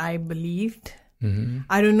doctor that I believed. Mm-hmm.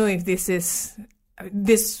 I don't know if this.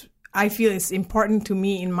 I feel it's important to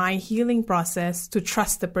me in my healing process to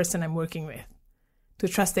trust the person I'm working with, to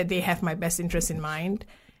trust that they have my best interest in mind,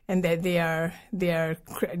 and that they are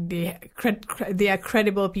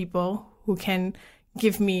credible people who can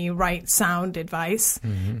give me right, sound advice.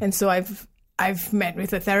 Mm-hmm. And so I've met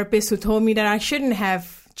with a therapist who told me that I shouldn't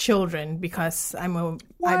have children because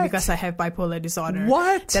because I have bipolar disorder.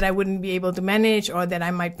 What? That I wouldn't be able to manage, or that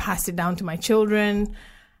I might pass it down to my children.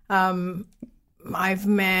 I've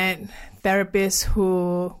met therapists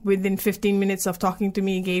who, within 15 minutes of talking to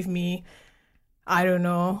me, gave me, I don't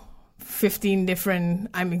know, 15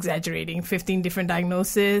 different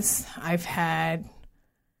diagnoses. I've had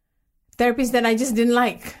therapists that I just didn't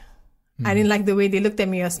like. Mm-hmm. I didn't like the way they looked at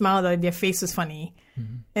me or smiled, or their face was funny.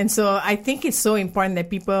 Mm-hmm. And so I think it's so important that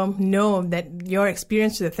people know that your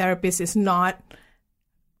experience with a therapist is not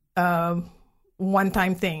a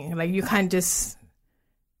one-time thing. Like, you can't just...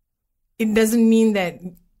 It doesn't mean that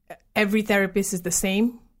every therapist is the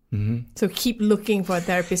same. Mm-hmm. So keep looking for a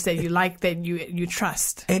therapist that you like, that you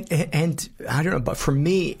trust. And I don't know, but for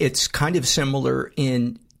me, it's kind of similar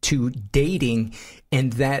to dating,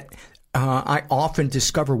 in that I often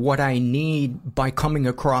discover what I need by coming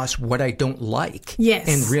across what I don't like. Yes.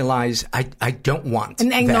 And realize I don't want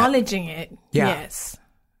and acknowledging that. it. Yeah. Yes.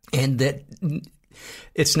 And that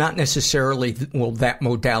it's not necessarily, well, that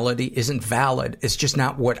modality isn't valid. It's just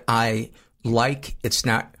not what I like. It's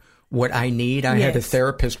not what I need. I had a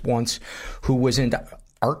therapist once who was into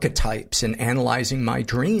archetypes and analyzing my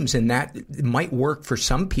dreams, and that might work for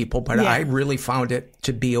some people, but I really found it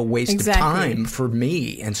to be a waste of time for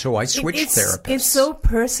me. And so I switched therapists. It's so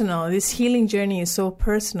personal. This healing journey is so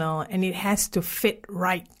personal, and it has to fit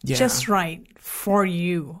right, just right for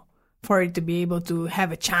you, for it to be able to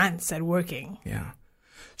have a chance at working. Yeah.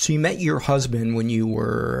 So you met your husband when you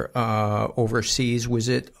were overseas. Was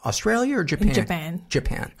it Australia or Japan? In Japan.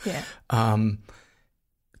 Japan. Yeah.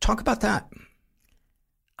 Talk about that.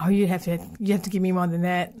 Oh, you have to give me more than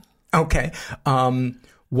that. Okay.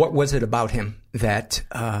 What was it about him that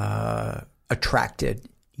attracted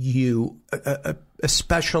you,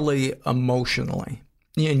 especially emotionally?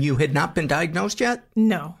 And you had not been diagnosed yet?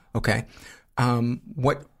 No. Okay.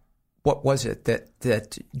 What was it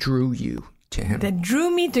that drew you to him? That drew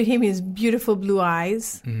me to him, his beautiful blue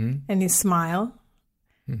eyes and his smile.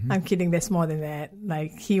 Mm-hmm. I'm kidding. There's more than that.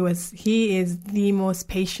 Like, he is the most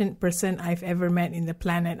patient person I've ever met in the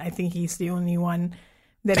planet. I think he's the only one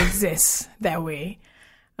that exists that way.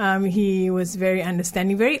 He was very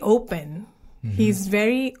understanding, very open. Mm-hmm. He's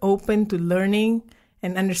very open to learning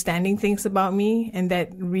and understanding things about me. And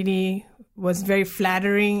that really was very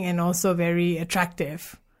flattering and also very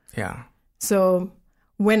attractive. Yeah. So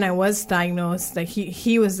when I was diagnosed, like,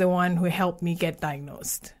 he was the one who helped me get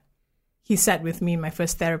diagnosed. He sat with me in my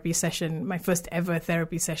first ever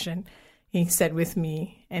therapy session. He sat with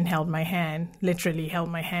me and literally held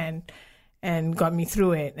my hand, and got me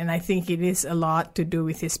through it. And I think it is a lot to do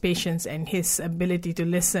with his patience and his ability to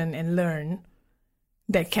listen and learn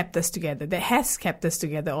that kept us together, that has kept us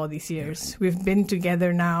together all these years. We've been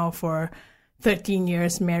together now for 13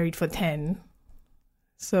 years, married for 10.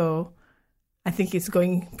 So I think it's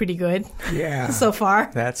going pretty good. Yeah. So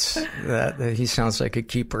far. That he sounds like a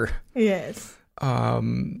keeper. Yes.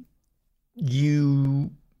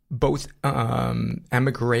 You both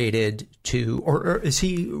emigrated to, or is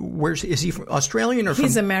he Australian or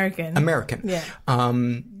he's American. American. Yeah.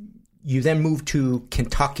 You then moved to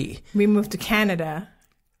Kentucky. We moved to Canada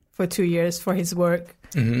for 2 years for his work.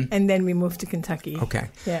 Mm-hmm. And then we moved to Kentucky. Okay.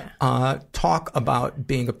 Yeah. Talk about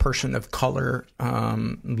being a person of color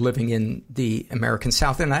living in the American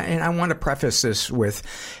South. And I want to preface this with,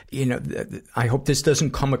 I hope this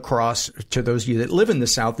doesn't come across to those of you that live in the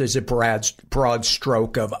South as a broad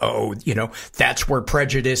stroke of, that's where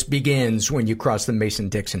prejudice begins when you cross the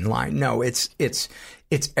Mason-Dixon line. No, it's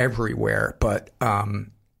everywhere. But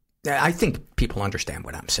I think people understand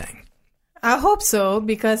what I'm saying. I hope so,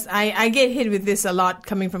 because I get hit with this a lot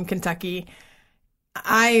coming from Kentucky.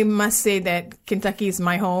 I must say that Kentucky is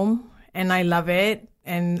my home, and I love it,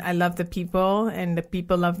 and I love the people, and the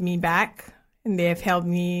people love me back, and they have held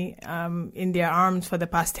me in their arms for the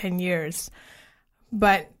past 10 years.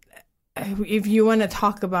 But if you want to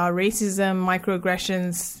talk about racism,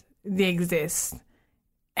 microaggressions, they exist,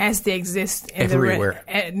 as they exist in everywhere.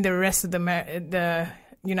 In the rest of the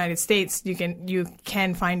United States, you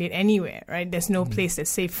can find it anywhere, right? There's no place that's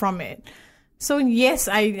safe from it. So yes,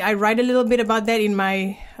 I write a little bit about that in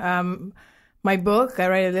my my book. I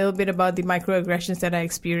write a little bit about the microaggressions that I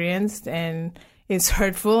experienced, and it's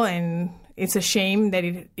hurtful and it's a shame that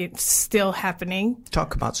it's still happening.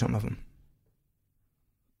 Talk about some of them.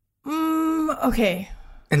 Okay.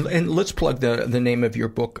 And let's plug the name of your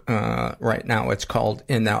book right now. It's called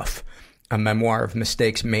Enough, a memoir of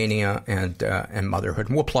mistakes, mania, and motherhood.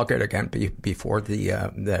 And we'll plug it again before the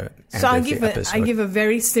end so of the episode. I give a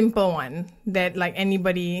very simple one that like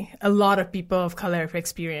a lot of people of color have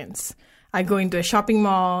experienced. I go into a shopping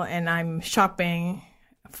mall and I was shopping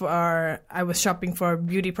for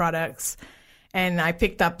beauty products, and I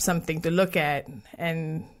picked up something to look at,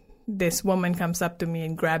 and this woman comes up to me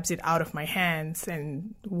and grabs it out of my hands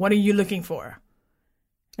and, "What are you looking for?"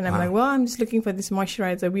 And I'm like, "Well, I'm just looking for this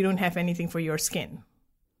moisturizer. We don't have anything for your skin."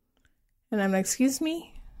 And I'm like, "Excuse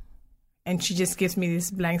me?" And she just gives me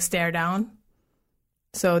this blank stare down.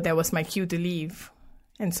 So that was my cue to leave.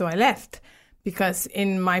 And so I left, because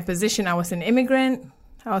in my position, I was an immigrant.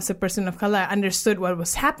 I was a person of color. I understood what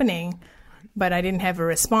was happening, but I didn't have a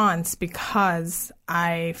response because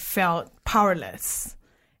I felt powerless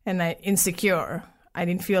and insecure. I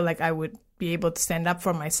didn't feel like I would be able to stand up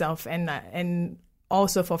for myself, and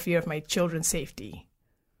also for fear of my children's safety.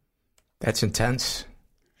 That's intense.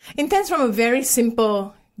 Intense from a very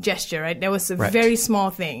simple gesture, right? That was a very small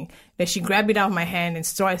thing that she grabbed it out of my hand and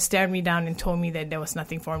stared me down and told me that there was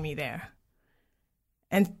nothing for me there.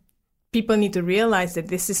 And people need to realize that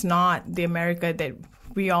this is not the America that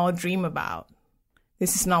we all dream about.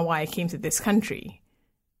 This is not why I came to this country.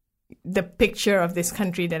 The picture of this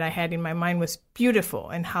country that I had in my mind was beautiful,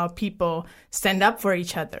 and how people stand up for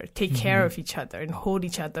each other, take care of each other, and hold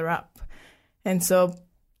each other up. And so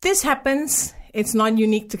this happens. It's not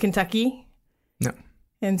unique to Kentucky. No.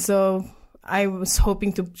 And so I was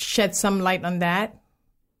hoping to shed some light on that.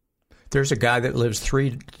 There's a guy that lives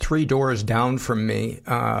three doors down from me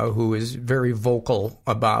who is very vocal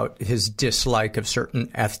about his dislike of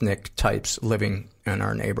certain ethnic types living in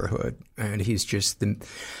our neighborhood. And he's just the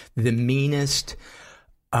meanest,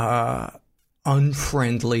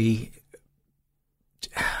 unfriendly,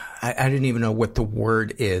 I didn't even know what the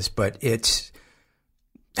word is, but it's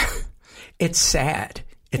sad.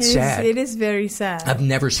 It's sad. It is very sad. I've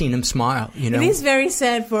never seen him smile, you know? It is very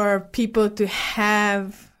sad for people to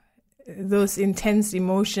have those intense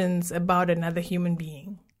emotions about another human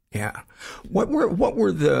being. Yeah. What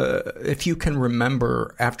were the, if you can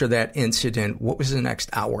remember after that incident, what was the next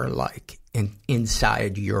hour like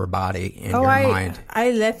inside your body, in your mind?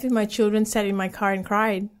 I left and my children sat in my car and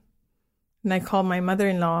cried. And I called my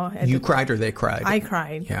mother-in-law. You cried or they cried? I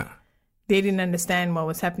cried. Yeah. They didn't understand what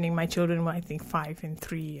was happening. My children were, I think, 5 and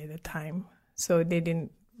 3 at the time. So they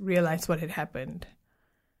didn't realize what had happened.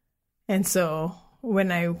 And so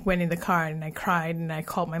when I went in the car and I cried and I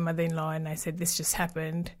called my mother-in-law and I said, "This just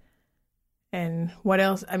happened." And what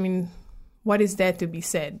else? I mean, what is there to be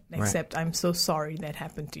said except I'm so sorry that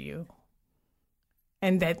happened to you?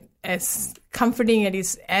 And that as comforting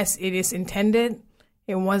as it is intended,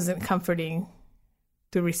 it wasn't comforting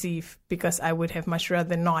to receive, because I would have much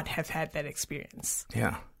rather not have had that experience.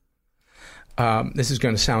 Yeah. This is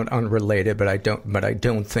going to sound unrelated, but I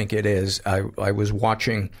don't think it is. I was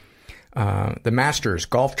watching the Masters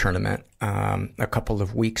golf tournament a couple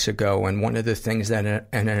of weeks ago, and one of the things that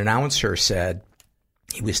an announcer said,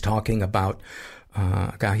 he was talking about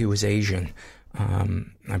a guy who was Asian.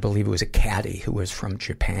 I believe it was a caddy who was from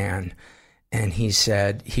Japan, and he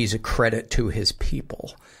said he's a credit to his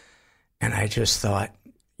people. And I just thought,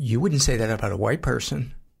 you wouldn't say that about a white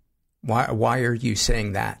person. Why are you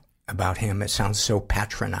saying that about him? It sounds so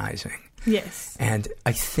patronizing. Yes. And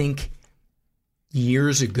I think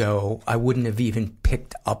years ago, I wouldn't have even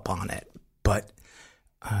picked up on it. But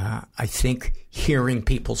I think hearing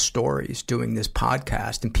people's stories, doing this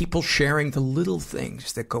podcast, and people sharing the little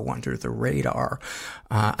things that go under the radar.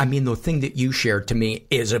 I mean, the thing that you shared to me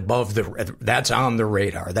is that's on the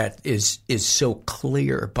radar. That is so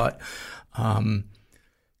clear. But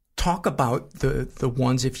talk about the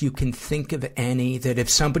ones, if you can think of any, that if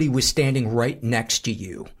somebody was standing right next to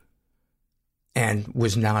you and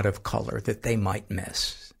was not of color, that they might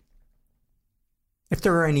miss. If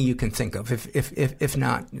there are any you can think of. If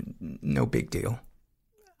not, no big deal.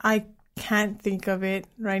 I can't think of it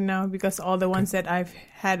right now, because all the ones that I've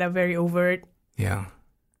had are very overt. Yeah.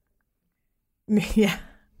 Yeah.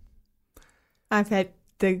 I've had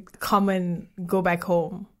the common go back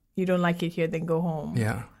home. You don't like it here, then go home.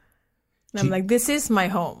 Yeah. And I'm like, this is my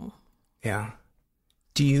home. Yeah.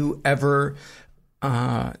 Do you ever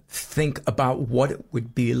think about what it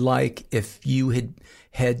would be like if you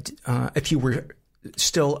if you were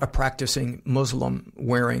still a practicing Muslim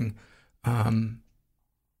wearing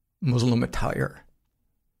Muslim attire?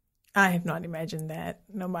 I have not imagined that.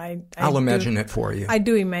 No, I'll imagine it for you. I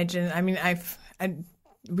do imagine. I mean,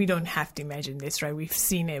 we don't have to imagine this, right? We've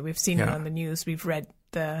seen it. We've seen it on the news. We've read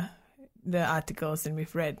the articles, and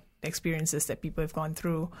we've read experiences that people have gone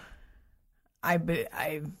through.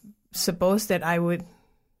 I suppose that I would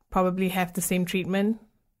probably have the same treatment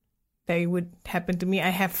that would happen to me. I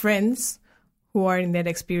have friends who are in that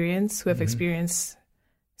experience, who have experienced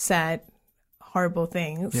sad, horrible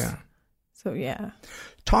things. Yeah. So, yeah.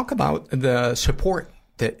 Talk about the support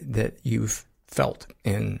that you've felt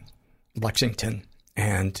in Lexington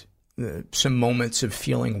and some moments of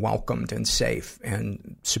feeling welcomed and safe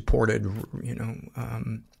and supported,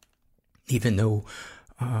 even though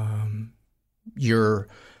you're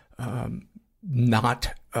not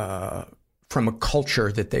from a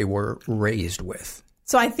culture that they were raised with.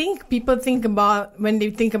 So I think people when they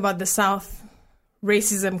think about the South,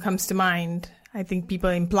 racism comes to mind. I think people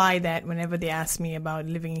imply that whenever they ask me about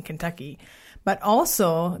living in Kentucky. But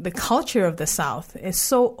also the culture of the South is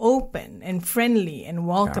so open and friendly and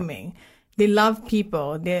welcoming. Yeah. They love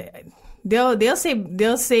people. They'll say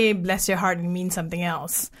bless your heart and mean something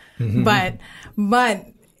else. Mm-hmm. But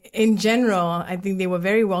in general, I think they were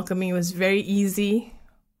very welcoming. It was very easy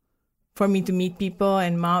for me to meet people.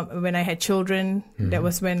 And when I had children, that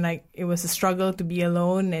was when it was a struggle to be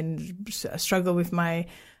alone and a struggle with my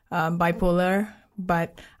bipolar,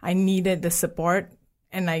 but I needed the support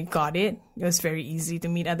and I got it. It was very easy to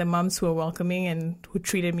meet other moms who were welcoming and who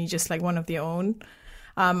treated me just like one of their own.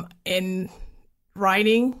 In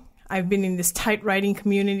writing, I've been in this tight writing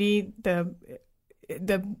community,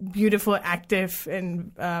 the beautiful, active,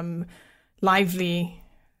 and lively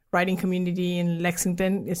writing community in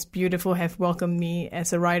Lexington is beautiful, have welcomed me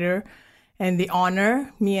as a writer, and they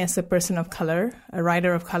honor me as a person of color, a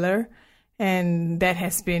writer of color. And that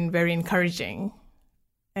has been very encouraging.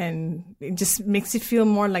 And it just makes it feel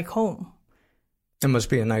more like home. It must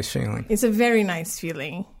be a nice feeling. It's a very nice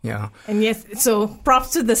feeling. Yeah. And yes, so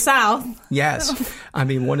props to the South. Yes. I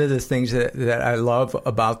mean, one of the things that I love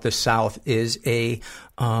about the South is a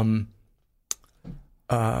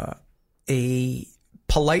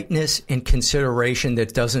politeness and consideration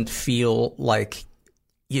that doesn't feel like,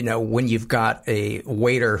 when you've got a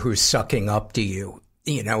waiter who's sucking up to you.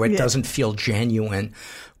 It doesn't feel genuine.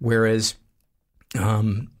 Whereas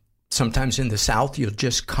sometimes in the South, you'll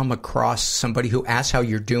just come across somebody who asks how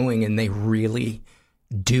you're doing, and they really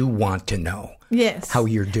do want to know how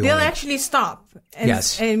you're doing. They'll actually stop. And,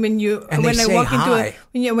 yes. And when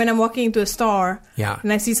I'm walking into a store,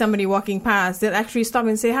 and I see somebody walking past, they'll actually stop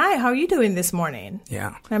and say, "Hi, how are you doing this morning?"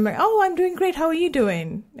 Yeah. And I'm like, "Oh, I'm doing great. How are you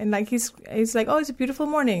doing?" And he's like, "Oh, it's a beautiful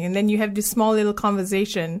morning." And then you have this small little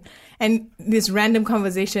conversation, and this random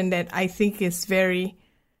conversation that I think is very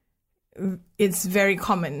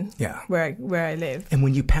common. Where I live. And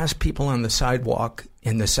when you pass people on the sidewalk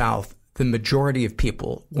in the South, the majority of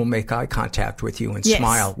people will make eye contact with you and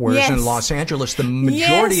smile. Whereas in Los Angeles, the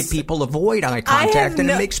majority of people avoid eye contact, and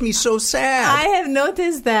it makes me so sad. I have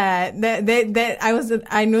noticed that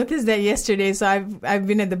I noticed that yesterday. So I've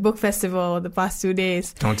been at the book festival the past 2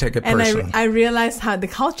 days. Don't take it personally. And I realized how the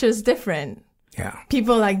culture is different. Yeah.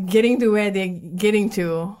 People are getting to where they're getting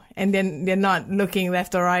to, and then they're not looking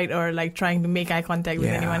left or right or trying to make eye contact with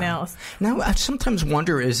anyone else. Now, I sometimes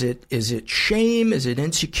wonder, is it shame? Is it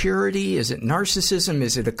insecurity? Is it narcissism?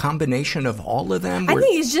 Is it a combination of all of them? I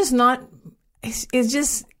think it's just not, it's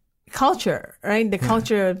just culture, right? The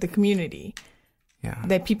culture of the community. Yeah.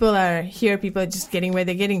 That people are just getting where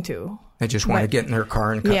they're getting to. They just want to get in their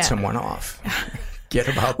car and cut someone off. Get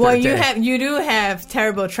about well, their day. you do have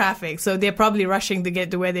terrible traffic, so they're probably rushing to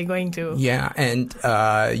get to where they're going to. Yeah, and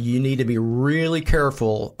you need to be really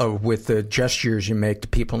careful with the gestures you make to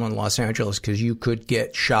people in Los Angeles, because you could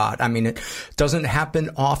get shot. I mean, it doesn't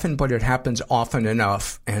happen often, but it happens often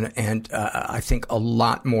enough, and I think a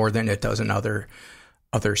lot more than it does in other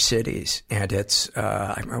cities. And it's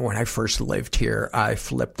I remember when I first lived here, I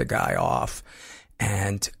flipped a guy off,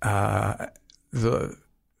 and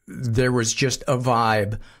there was just a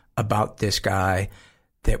vibe about this guy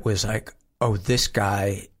that was like, oh, this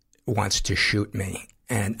guy wants to shoot me.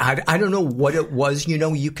 And I don't know what it was.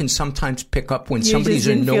 You can sometimes pick up when somebody's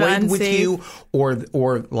annoyed with you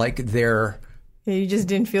or like they're... You just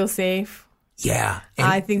didn't feel safe. Yeah.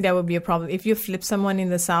 I think that would be a problem. If you flip someone in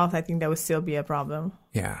the South, I think that would still be a problem.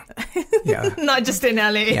 Yeah. Yeah. Not just in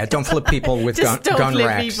LA. Yeah, don't flip people with gun flip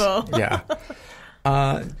racks. People. Yeah.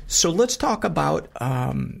 So let's talk about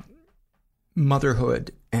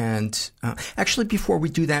motherhood. And actually, before we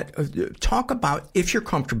do that, talk about, if you're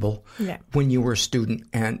comfortable, when you were a student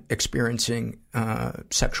and experiencing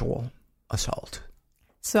sexual assault.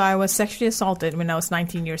 So I was sexually assaulted when I was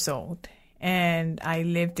 19 years old. And I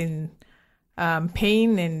lived in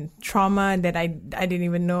pain and trauma that I didn't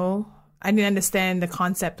even know. I didn't understand the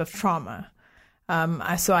concept of trauma.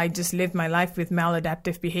 So I just lived my life with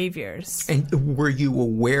maladaptive behaviors. And were you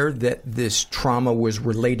aware that this trauma was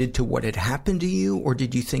related to what had happened to you, or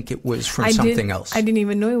did you think it was from something else? I didn't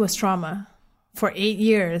even know it was trauma. For 8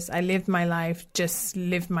 years, I lived my life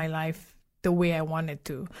the way I wanted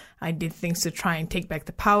to. I did things to try and take back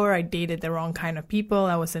the power. I dated the wrong kind of people.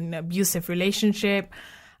 I was in an abusive relationship.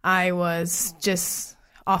 I was just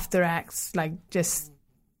off the racks, like just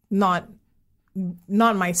not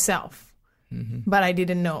myself. Mm-hmm. But I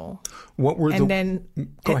didn't know. What were Go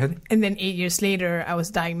ahead. And then 8 years later, I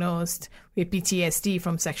was diagnosed with PTSD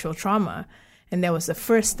from sexual trauma. And that was the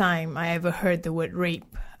first time I ever heard the word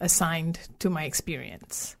rape assigned to my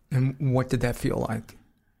experience. And what did that feel like?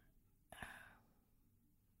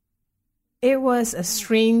 It was a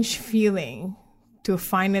strange feeling to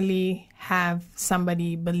finally have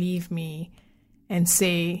somebody believe me and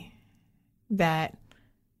say that,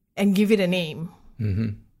 and give it a name. Mm-hmm.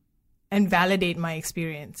 And validate my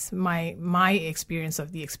experience, my experience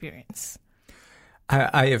of the experience.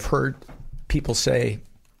 I have heard people say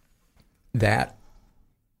that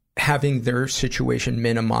having their situation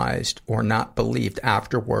minimized or not believed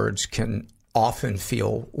afterwards can often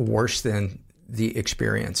feel worse than the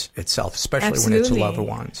experience itself, especially when it's loved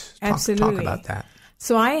ones. Talk about that.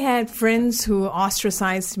 So I had friends who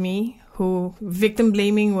ostracized me, who victim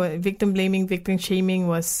shaming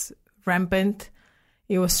was rampant.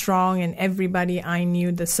 It was strong, and everybody I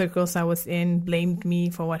knew, the circles I was in, blamed me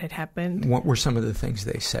for what had happened. What were some of the things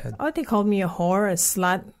they said? Oh, they called me a whore, a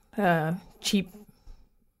slut, a cheap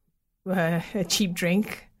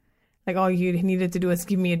drink. Like all you needed to do was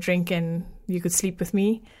give me a drink and you could sleep with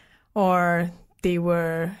me. Or they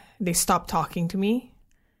stopped talking to me.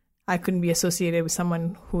 I couldn't be associated with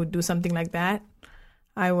someone who would do something like that.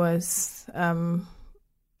 I was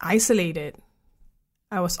isolated.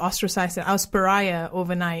 I was ostracized. I was pariah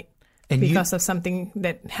overnight because of something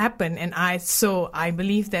that happened. And I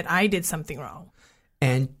believed that I did something wrong.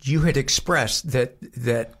 And you had expressed that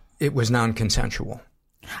it was non-consensual.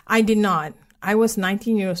 I did not. I was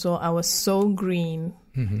 19 years old. I was so green.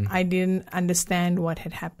 Mm-hmm. I didn't understand what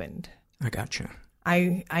had happened. I gotcha.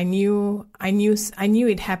 I knew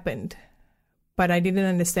it happened, but I didn't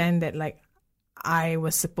understand that like I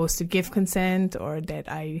was supposed to give consent, or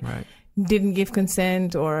that I didn't give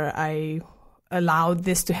consent, or I allowed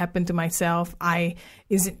this to happen to myself.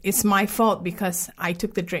 It's my fault because I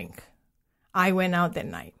took the drink. I went out that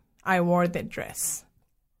night. I wore that dress.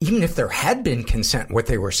 Even if there had been consent, what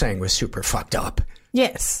they were saying was super fucked up.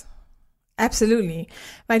 Yes, absolutely.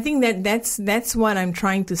 I think that's what I'm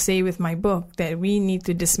trying to say with my book, that we need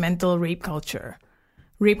to dismantle rape culture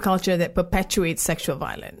that perpetuates sexual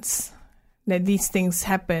violence. That these things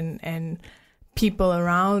happen and people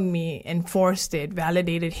around me enforced it,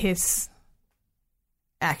 validated his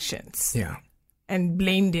actions, and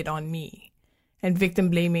blamed it on me. And victim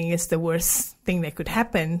blaming is the worst thing that could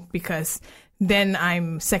happen, because then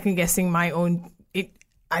I'm second guessing my own.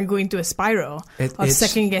 I go into a spiral of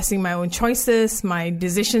second guessing my own choices, my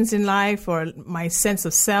decisions in life, or my sense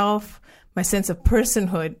of self, my sense of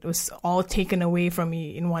personhood was all taken away from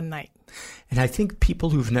me in one night. And I think people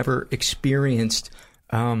who've never experienced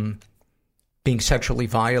being sexually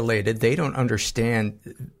violated, they don't understand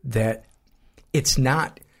that it's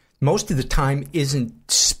not, most of the time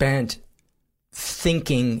isn't spent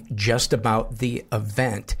thinking just about the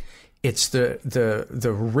event. It's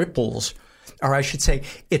the ripples, or I should say,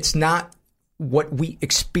 it's not what we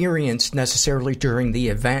experienced necessarily during the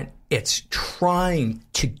event. It's trying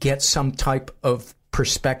to get some type of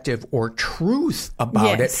perspective or truth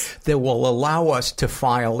about it that will allow us to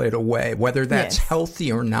file it away, whether that's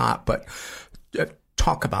healthy or not. But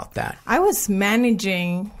talk about that. I was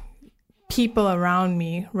managing people around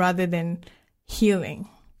me rather than healing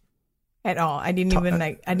at all. I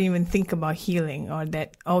didn't even think about healing, or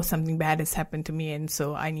that, something bad has happened to me and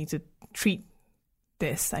so I need to treat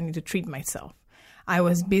this. I need to treat myself. I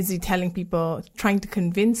was busy telling people, trying to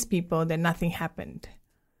convince people that nothing happened.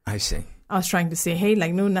 I see. I was trying to say, hey,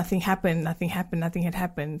 like, no, nothing happened, nothing had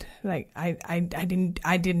happened. Like,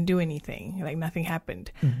 I didn't do anything. Like, nothing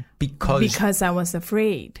happened. Because I was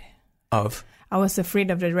afraid. I was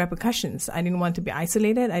afraid of the repercussions. I didn't want to be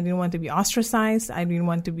isolated. I didn't want to be ostracized. I didn't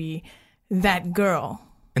want to be that girl.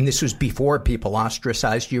 And this was before people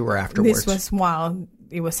ostracized you, or afterwards? This was while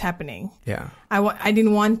it was happening. Yeah. I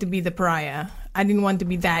didn't want to be the pariah. I didn't want to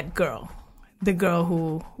be that girl, the girl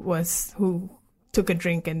who took a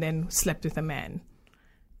drink and then slept with a man,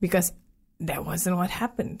 because that wasn't what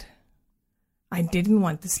happened. I didn't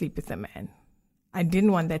want to sleep with a man. I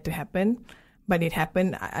didn't want that to happen, but it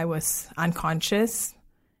happened. I was unconscious.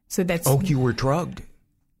 So that's... Oh, you were drugged.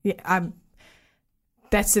 Yeah,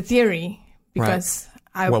 that's the theory, because...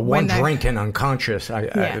 Right. One drink and unconscious,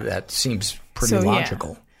 that seems pretty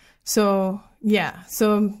logical. So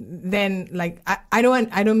then, like, I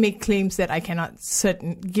don't make claims that I cannot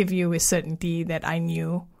give you with certainty that I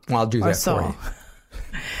knew. Well, I'll do that for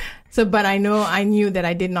you. So, but I knew that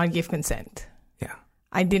I did not give consent. Yeah.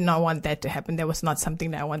 I did not want that to happen. That was not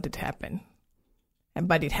something that I wanted to happen.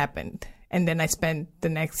 But it happened. And then I spent the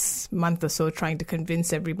next month or so trying to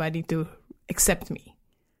convince everybody to accept me.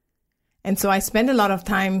 And so I spent a lot of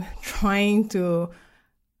time trying to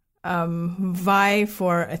vie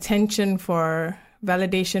for attention, for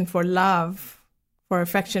validation, for love, for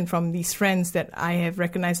affection from these friends that I have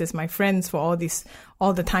recognized as my friends for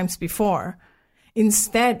all the times before,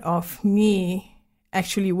 instead of me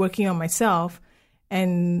actually working on myself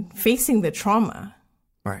and facing the trauma.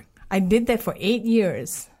 Right. I did that for 8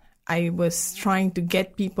 years. I was trying to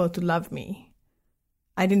get people to love me.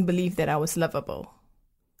 I didn't believe that I was lovable.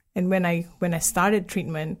 And when I started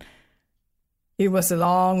treatment, it was a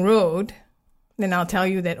long road. And I'll tell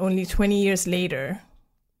you that only 20 years later,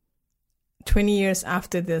 20 years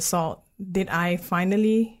after the assault, it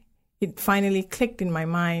finally clicked in my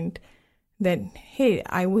mind that, hey,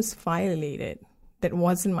 I was violated. That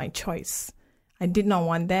wasn't my choice. I did not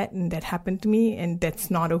want that, and that happened to me, and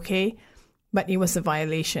that's not okay. But it was a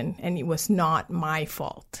violation, and it was not my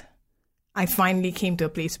fault. I finally came to a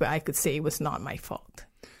place where I could say it was not my fault.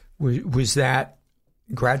 Was that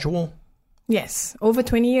gradual? Yes, over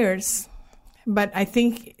 20 years. But I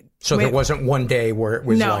think... So there wasn't one day where it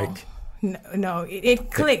was like... No,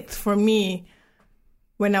 it clicked for me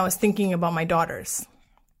when I was thinking about my daughters.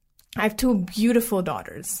 I have 2 beautiful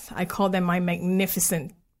daughters. I call them my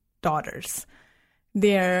magnificent daughters.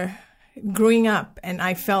 They're growing up, and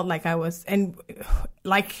I felt like I was... And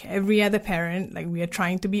like every other parent, like, we are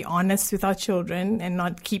trying to be honest with our children and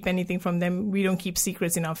not keep anything from them. We don't keep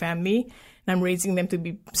secrets in our family. And I'm raising them to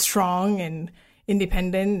be strong and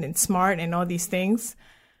independent and smart and all these things.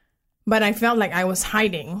 But I felt like I was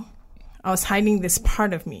hiding. I was hiding this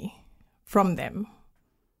part of me from them.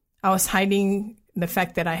 I was hiding the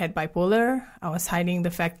fact that I had bipolar. I was hiding the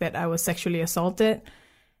fact that I was sexually assaulted.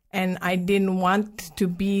 And I didn't want to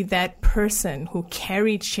be that person who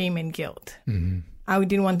carried shame and guilt. Mm-hmm. I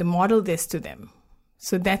didn't want to model this to them.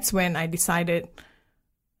 So that's when I decided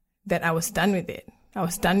that I was done with it. I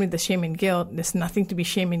was done with the shame and guilt. There's nothing to be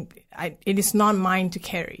shamed. It is not mine to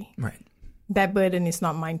carry. Right. That burden is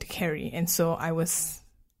not mine to carry. And so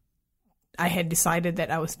I had decided that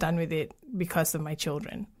I was done with it because of my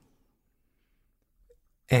children.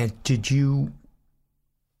 And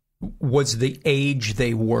was the age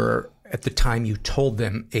they were at the time you told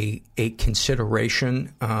them a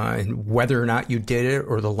consideration in whether or not you did it,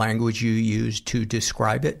 or the language you used to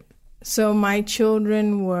describe it? So my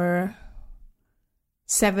children were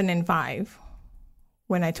 7 and 5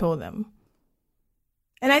 when I told them.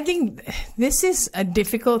 And I think this is a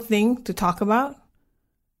difficult thing to talk about.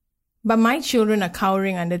 But my children are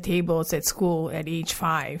cowering under tables at school at age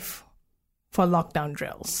 5 for lockdown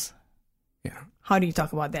drills. Yeah. How do you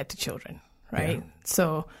talk about that to children, right? Yeah.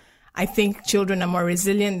 So I think children are more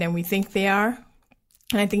resilient than we think they are.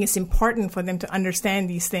 And I think it's important for them to understand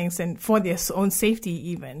these things, and for their own safety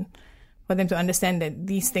even, for them to understand that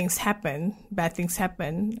these things happen, bad things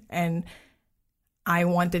happen. And I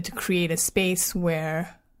wanted to create a space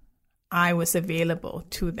where I was available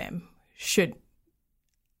to them should,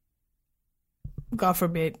 God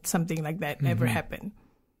forbid, something like that ever happen.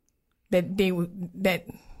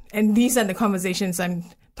 And these are the conversations I'm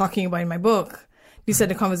talking about in my book. These are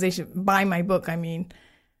the conversations by my book. I mean,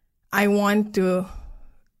 I want to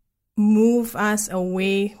move us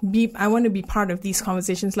away. I want to be part of these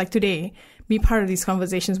conversations, like today, be part of these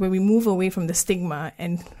conversations where we move away from the stigma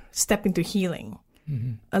and step into healing.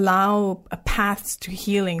 Mm-hmm. Allow a path to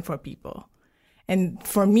healing for people. And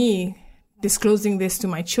for me, disclosing this to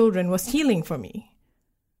my children was healing for me.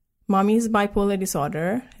 Mommy has bipolar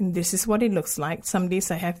disorder, and this is what it looks like. Some days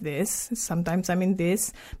I have this, sometimes I'm in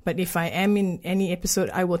this, but if I am in any episode,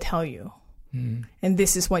 I will tell you. Mm. And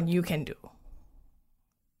this is what you can do.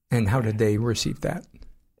 And how did they receive that?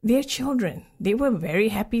 They're children. They were very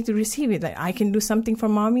happy to receive it. Like, I can do something for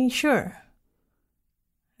mommy? Sure.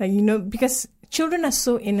 Like, because children are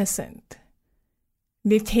so innocent.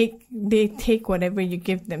 they take whatever you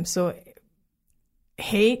give them. So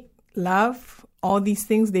hate, love, all these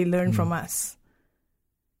things they learn from us.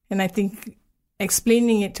 And I think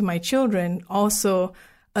explaining it to my children also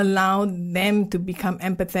allowed them to become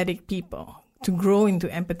empathetic people, to grow into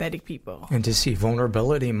empathetic people. And to see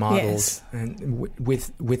vulnerability modeled Yes. and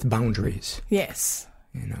with boundaries. Yes.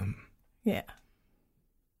 You know. Yeah.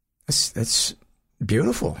 That's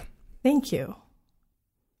beautiful. Thank you.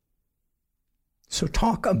 So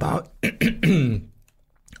talk about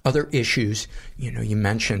other issues. You know, you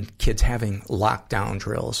mentioned kids having lockdown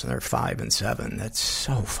drills and they're 5 and 7. That's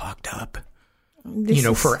so fucked up.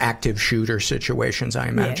 For active shooter situations, I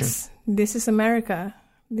imagine. Yes. This is America.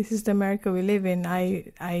 This is the America we live in.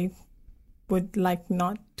 I would like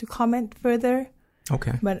not to comment further.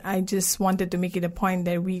 Okay. But I just wanted to make it a point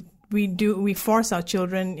that we force our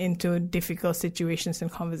children into difficult situations and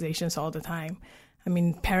conversations all the time. I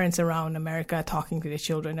mean, parents around America are talking to their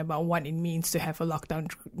children about what it means to have a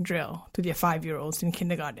lockdown drill to their 5-year-olds in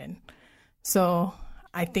kindergarten. So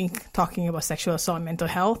I think talking about sexual assault and mental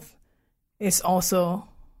health is also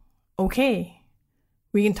okay.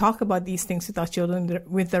 We can talk about these things with our children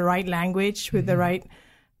with the right language, with the right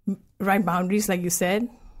boundaries, like you said,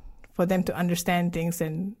 for them to understand things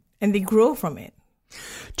and they grow from it.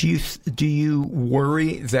 Do you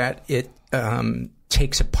worry that it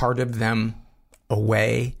takes a part of them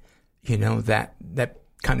away? You know, that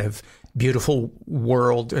kind of beautiful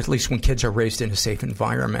world, at least when kids are raised in a safe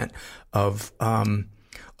environment of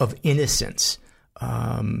innocence.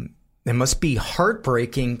 It must be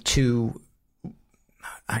heartbreaking to,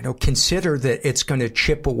 consider that it's going to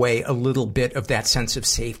chip away a little bit of that sense of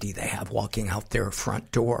safety they have walking out their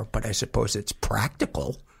front door. But I suppose it's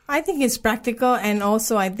practical. I think it's practical, and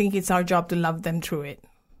also I think it's our job to love them through it.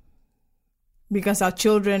 Because our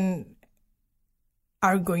children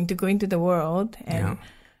are going to go into the world and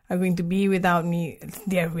are going to be without me.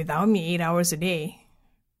 They're without me 8 hours a day.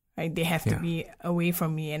 Right? They have to be away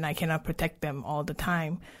from me, and I cannot protect them all the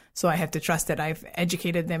time. So I have to trust that I've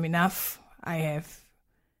educated them enough. I have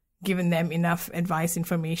given them enough advice,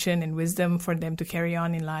 information, and wisdom for them to carry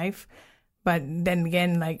on in life. But then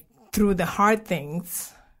again, like through the hard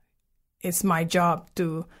things, it's my job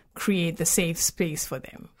to create the safe space for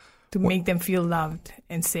them, to make them feel loved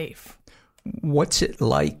and safe. What's it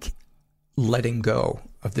like letting go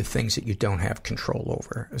of the things that you don't have control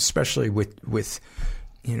over, especially with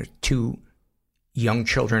 2 young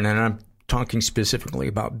children? And I'm talking specifically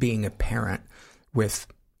about being a parent with,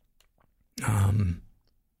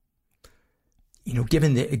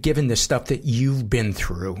 given the stuff that you've been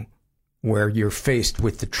through, where you're faced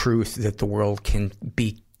with the truth that the world can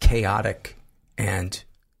be chaotic and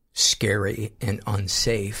scary and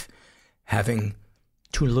unsafe, having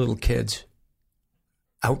 2 little kids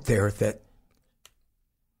out there that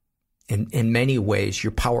in many ways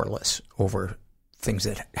you're powerless over things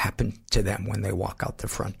that happen to them when they walk out the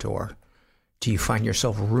front door. Do you find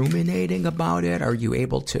yourself ruminating about it? Are you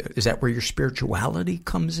able to, is that where your spirituality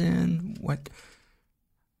comes in? What?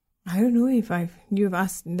 I don't know if you've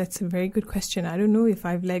asked, that's a very good question. I don't know if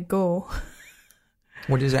I've let go.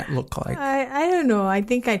 What does that look like? I don't know. I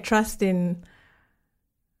think I trust in,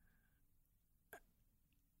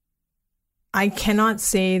 I cannot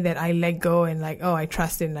say that I let go and I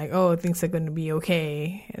trust in things are going to be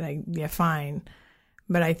okay. They're fine.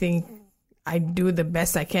 But I think I do the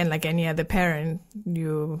best I can, like any other parent.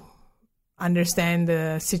 You understand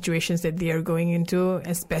the situations that they are going into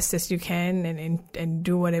as best as you can and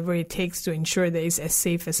do whatever it takes to ensure that it's as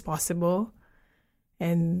safe as possible.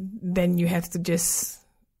 And then you have to just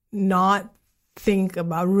not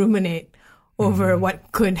ruminate over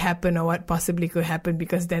what could happen or what possibly could happen,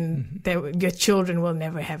 because then your children will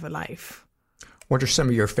never have a life. What are some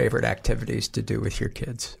of your favorite activities to do with your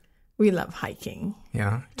kids? We love hiking.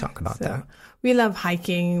 Yeah, talk about that. We love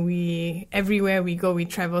hiking. Everywhere we go, we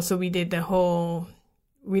travel. So we did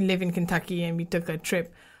we live in Kentucky, and we took a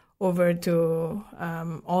trip over to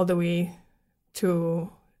all the way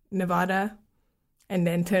to Nevada, and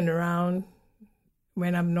then turned around,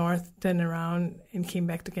 went up north, turned around, and came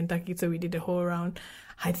back to Kentucky. So we did the whole round.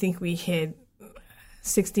 I think we hit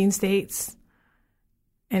 16 states,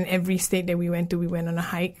 and every state that we went to, we went on a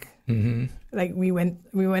hike. Mm-hmm. We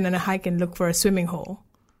went on a hike and looked for a swimming hole.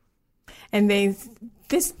 And there's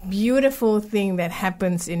this beautiful thing that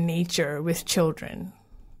happens in nature with children.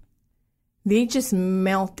 They just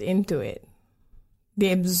melt into it.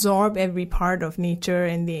 They absorb every part of nature,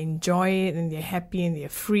 and they enjoy it, and they're happy, and they're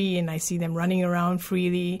free, and I see them running around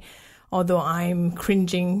freely, although I'm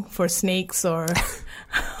cringing for snakes or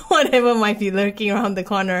whatever might be lurking around the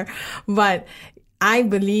corner. But I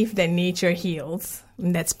believe that nature heals.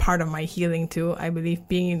 And that's part of my healing too. I believe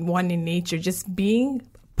being one in nature, just being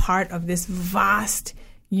part of this vast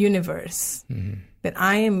universe, that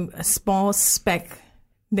I am a small speck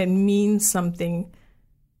that means something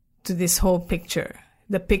to this whole picture.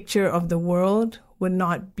 The picture of the world would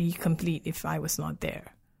not be complete if I was not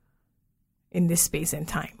there in this space and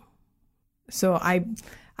time. So I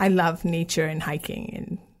love nature and hiking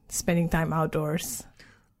and spending time outdoors.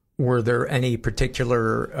 Were there any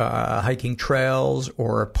particular hiking trails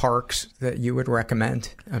or parks that you would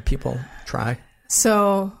recommend people try?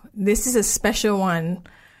 So this is a special one.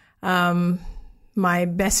 My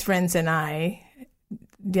best friends and I,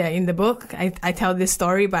 in the book, I tell this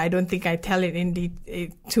story, but I don't think I tell it in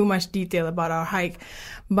too much detail about our hike.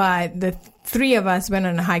 But the three of us went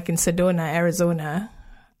on a hike in Sedona, Arizona.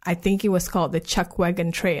 I think it was called the Chuck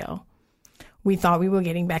Wagon Trail. We thought we were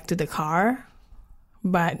getting back to the car,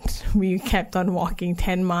 but we kept on walking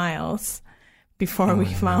 10 miles before we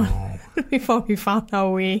found our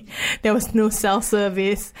way. There was no cell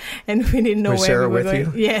service, and we didn't know was where Sarah we were with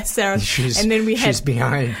going. you? Yes, Sarah. She's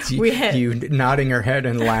behind you, nodding her head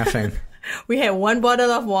and laughing. We had one bottle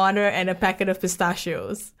of water and a packet of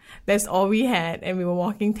pistachios. That's all we had, and we were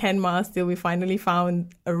walking 10 miles till we finally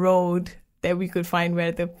found a road that we could find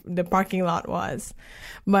where the parking lot was.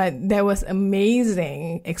 But there was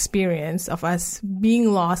amazing experience of us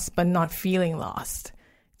being lost but not feeling lost,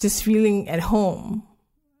 just feeling at home.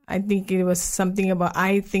 I think it's something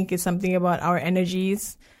about our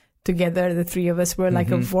energies together. The three of us were like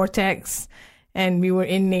a vortex, and we were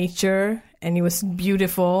in nature, and it was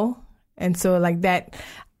beautiful. And so like that,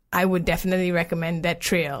 I would definitely recommend that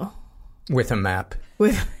trail. With a map.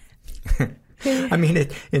 I mean,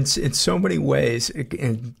 in so many ways,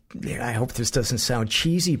 and I hope this doesn't sound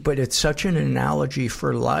cheesy, but it's such an analogy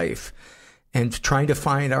for life. And trying to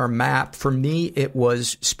find our map, for me, it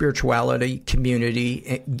was spirituality,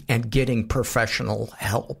 community, and getting professional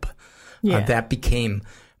help. Yeah. That became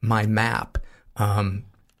my map. And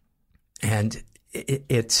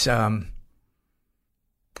it's, I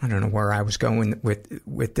don't know where I was going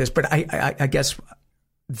with this, but I guess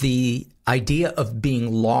the idea of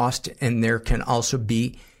being lost, and there can also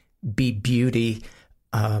be beauty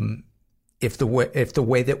if the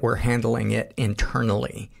way that we're handling it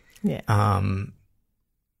internally. Yeah.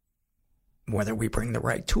 Whether we bring the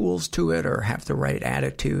right tools to it or have the right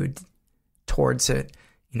attitude towards it,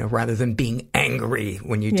 rather than being angry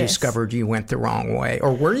when you discovered you went the wrong way.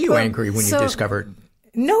 Or were you angry when you discovered?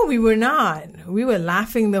 No, we were not. We were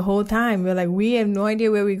laughing the whole time. We were like, we have no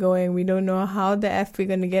idea where we're going. We don't know how the F we're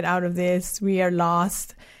going to get out of this. We are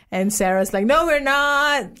lost. And Sarah's like, no, we're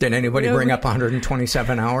not. Did anybody bring up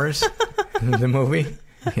 127 hours in the movie?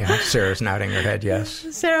 Yeah, Sarah's nodding her head, yes.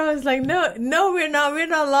 Sarah was like, no, we're not. We're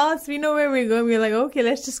not lost. We know where we're going. We're like, okay,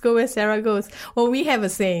 let's just go where Sarah goes. Well, we have a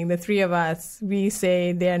saying, the three of us, we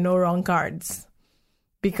say there are no wrong cards.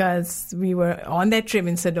 Because we were on that trip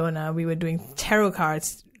in Sedona, we were doing tarot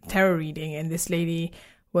reading, and this lady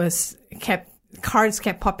cards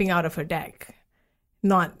kept popping out of her deck.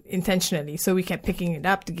 Not intentionally. So we kept picking it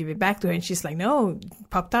up to give it back to her, and she's like, no,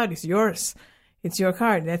 popped out, it's yours. It's your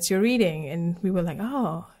card. That's your reading. And we were like,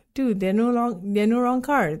 oh, dude, there are no wrong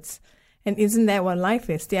cards. And isn't that what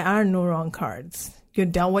life is? There are no wrong cards. You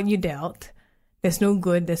dealt what you dealt. There's no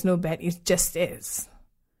good. There's no bad. It just is.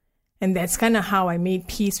 And that's kind of how I made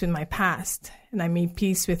peace with my past. And I made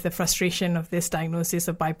peace with the frustration of this diagnosis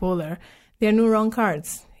of bipolar. There are no wrong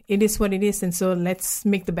cards. It is what it is. And so let's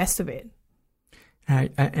make the best of it.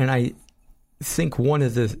 I think one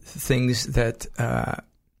of the things that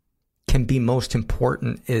can be most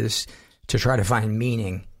important is to try to find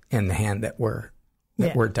meaning in the hand that we're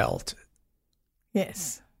dealt.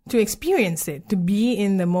 Yes. To experience it, to be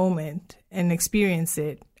in the moment and experience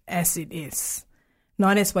it as it is.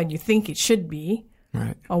 Not as what you think it should be,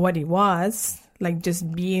 right, or what it was. Like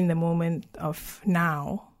just be in the moment of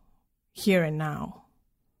now, here and now.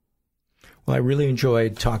 Well, I really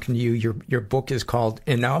enjoyed talking to you. Your book is called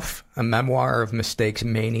Enough, a memoir of mistakes,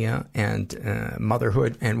 mania, and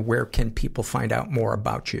motherhood. And where can people find out more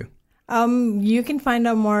about you? You can find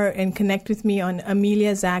out more and connect with me on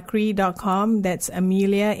ameliazachry.com. That's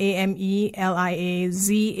Amelia,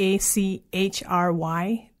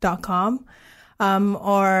 AMeliaZachry.com.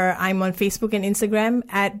 Or I'm on Facebook and Instagram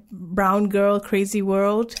at Brown Girl Crazy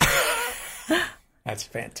World. That's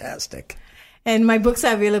fantastic. And my books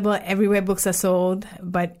are available everywhere books are sold.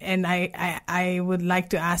 And I would like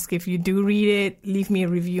to ask, if you do read it, leave me a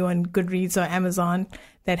review on Goodreads or Amazon.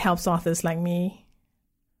 That helps authors like me.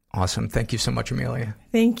 Awesome. Thank you so much, Amelia.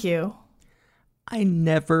 Thank you. I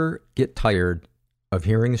never get tired of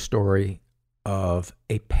hearing a story of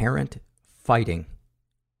a parent fighting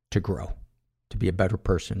to grow, to be a better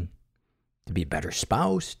person, to be a better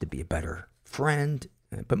spouse, to be a better friend,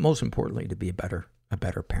 but most importantly, to be a better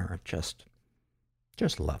parent. Just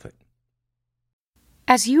love it.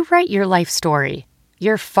 As you write your life story,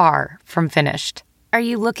 you're far from finished. Are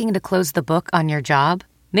you looking to close the book on your job?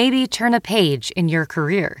 Maybe turn a page in your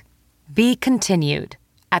career? Be continued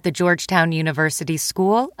at the Georgetown University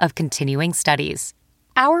School of Continuing Studies.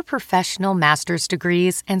 Our professional master's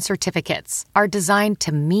degrees and certificates are designed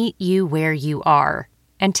to meet you where you are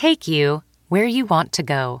and take you where you want to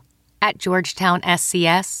go. At Georgetown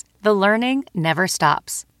SCS, the learning never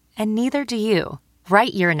stops, and neither do you.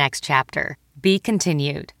 Write your next chapter. Be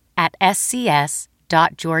continued at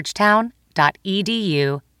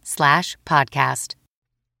scs.georgetown.edu/podcast.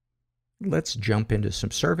 Let's jump into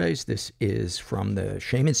some surveys. This is from the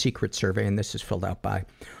Shame and Secret survey, and this is filled out by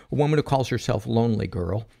a woman who calls herself Lonely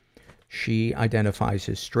Girl. She identifies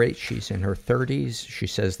as straight. She's in her 30s. She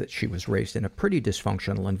says that she was raised in a pretty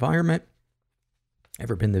dysfunctional environment.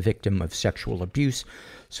 Ever been the victim of sexual abuse?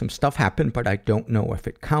 Some stuff happened, but I don't know if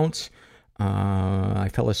it counts. I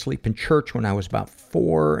fell asleep in church when I was about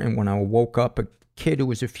 4, and when I woke up, a kid who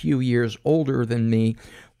was a few years older than me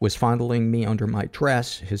was fondling me under my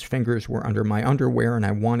dress. His fingers were under my underwear, and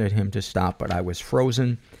I wanted him to stop, but I was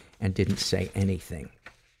frozen and didn't say anything.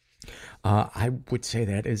 I would say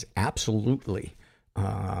that is absolutely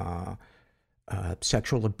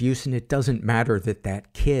sexual abuse, and it doesn't matter that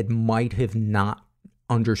that kid might have not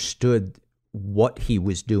understood what he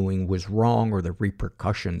was doing was wrong or the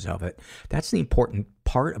repercussions of it. That's the important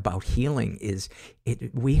part about healing is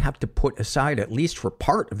we have to put aside, at least for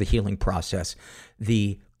part of the healing process,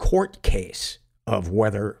 the court case of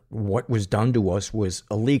whether what was done to us was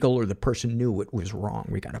illegal or the person knew it was wrong.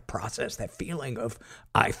 We got to process that feeling of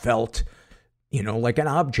I felt, like an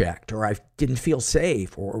object, or I didn't feel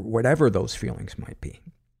safe, or whatever those feelings might be.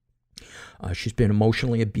 She's been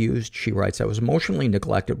emotionally abused. She writes, I was emotionally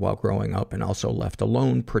neglected while growing up and also left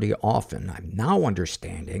alone pretty often. I'm now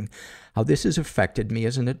understanding how this has affected me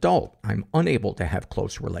as an adult. I'm unable to have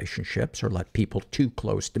close relationships or let people too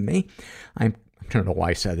close to me. I don't know why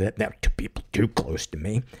I said that to people too close to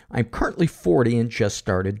me. I'm currently 40 and just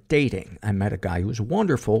started dating. I met a guy who's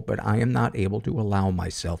wonderful, but I am not able to allow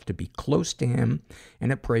myself to be close to him,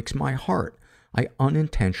 and it breaks my heart. I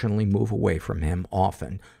unintentionally move away from him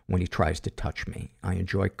often when he tries to touch me. I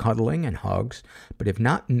enjoy cuddling and hugs, but have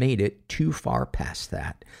not made it too far past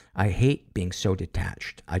that. I hate being so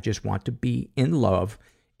detached. I just want to be in love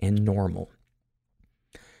and normal.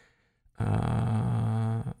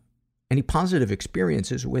 Any positive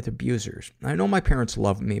experiences with abusers? I know my parents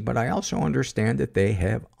love me, but I also understand that they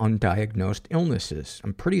have undiagnosed illnesses.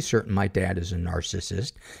 I'm pretty certain my dad is a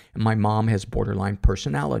narcissist, and my mom has borderline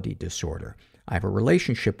personality disorder. I have a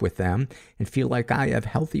relationship with them and feel like I have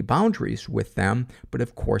healthy boundaries with them, but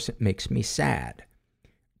of course it makes me sad.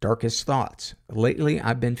 Darkest thoughts. Lately,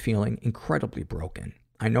 I've been feeling incredibly broken.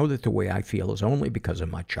 I know that the way I feel is only because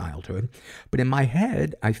of my childhood, but in my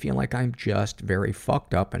head, I feel like I'm just very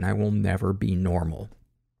fucked up and I will never be normal.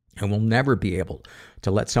 I will never be able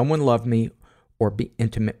to let someone love me or be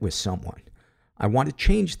intimate with someone. I want to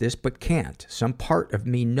change this, but can't. Some part of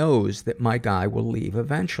me knows that my guy will leave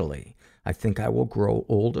eventually. I think I will grow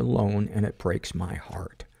old alone, and it breaks my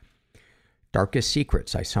heart. Darkest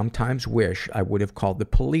secrets. I sometimes wish I would have called the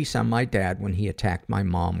police on my dad when he attacked my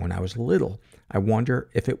mom when I was little. I wonder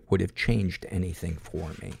if it would have changed anything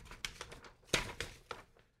for me.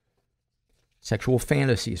 Sexual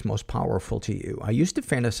fantasies most powerful to you. I used to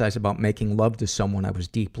fantasize about making love to someone I was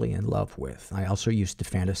deeply in love with. I also used to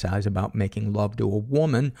fantasize about making love to a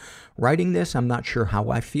woman. Writing this, I'm not sure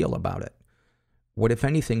how I feel about it. What, if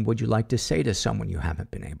anything, would you like to say to someone you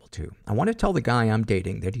haven't been able to? I want to tell the guy I'm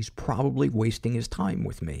dating that he's probably wasting his time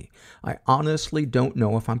with me. I honestly don't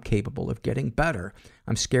know if I'm capable of getting better.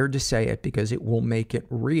 I'm scared to say it because it will make it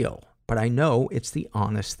real, but I know it's the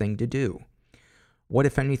honest thing to do. What,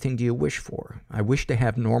 if anything, do you wish for? I wish to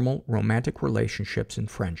have normal romantic relationships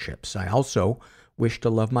and friendships. I also wish to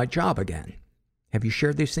love my job again. Have you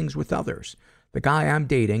shared these things with others? The guy I'm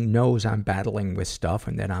dating knows I'm battling with stuff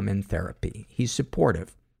and that I'm in therapy. He's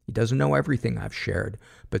supportive. He doesn't know everything I've shared,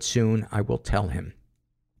 but soon I will tell him.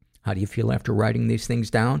 How do you feel after writing these things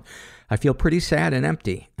down? I feel pretty sad and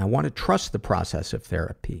empty. I want to trust the process of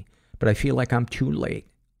therapy, but I feel like I'm too late.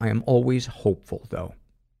 I am always hopeful, though.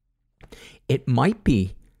 It might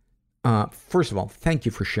be, first of all, thank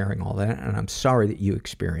you for sharing all that, and I'm sorry that you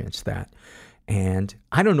experienced that. And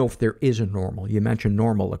I don't know if there is a normal. You mentioned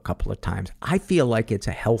normal a couple of times. I feel like it's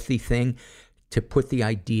a healthy thing to put the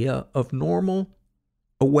idea of normal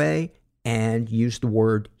away and use the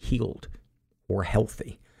word healed or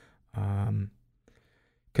healthy.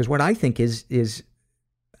 Because what I think is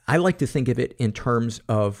I like to think of it in terms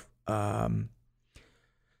of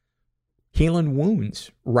healing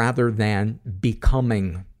wounds rather than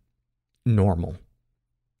becoming normal.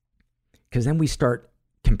 Because then we start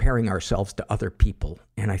comparing ourselves to other people,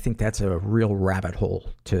 and I think that's a real rabbit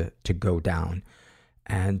hole to go down.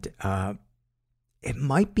 And it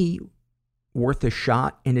might be worth a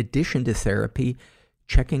shot, in addition to therapy,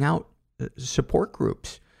 checking out support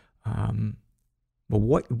groups. But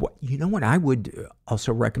what you know what I would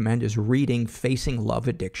also recommend is reading Facing Love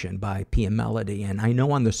Addiction by Pia Mellody. And I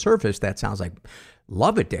know on the surface that sounds like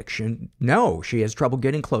love addiction. No, she has trouble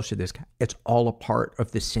getting close to this guy. It's all a part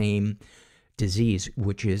of the same disease,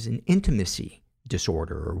 which is an intimacy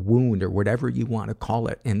disorder or wound or whatever you want to call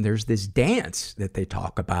it. And there's this dance that they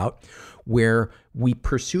talk about where we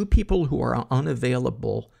pursue people who are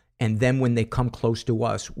unavailable, and then when they come close to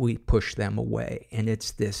us, we push them away. And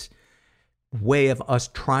it's this way of us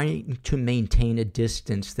trying to maintain a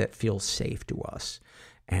distance that feels safe to us.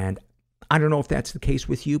 And I don't know if that's the case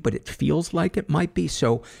with you, but it feels like it might be.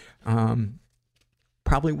 So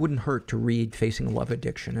probably wouldn't hurt to read Facing Love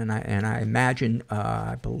Addiction. And I imagine,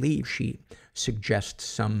 I believe she suggests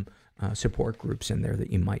some support groups in there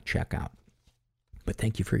that you might check out. But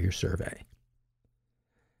thank you for your survey.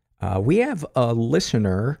 We have a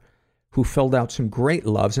listener who filled out some great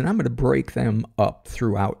loves, and I'm going to break them up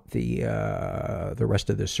throughout the rest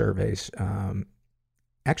of the surveys.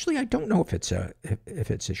 Actually, I don't know if it's a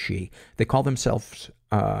she. They call themselves.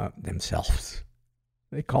 They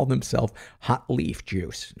call themselves Hot Leaf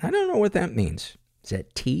Juice. I don't know what that means. Is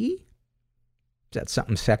that tea? Is that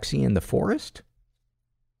something sexy in the forest?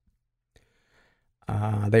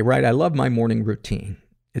 They write, I love my morning routine.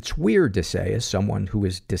 It's weird to say as someone who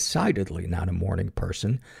is decidedly not a morning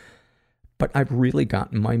person, but I've really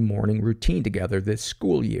gotten my morning routine together this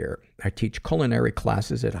school year. I teach culinary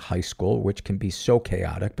classes at a high school, which can be so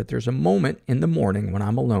chaotic, but there's a moment in the morning when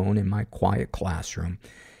I'm alone in my quiet classroom,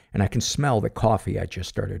 and I can smell the coffee I just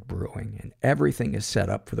started brewing, and everything is set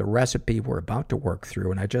up for the recipe we're about to work through,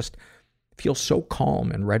 and I just feel so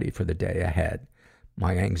calm and ready for the day ahead.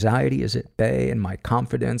 My anxiety is at bay, and my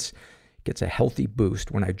confidence gets a healthy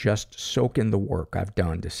boost when I just soak in the work I've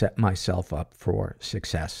done to set myself up for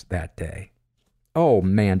success that day. Oh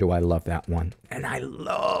man, do I love that one. And I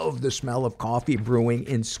love the smell of coffee brewing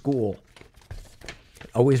in school.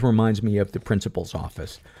 It always reminds me of the principal's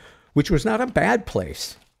office, which was not a bad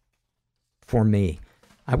place for me.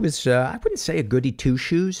 I was, I wouldn't say a goody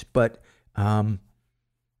two-shoes, but I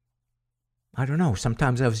don't know.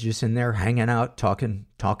 Sometimes I was just in there hanging out, talking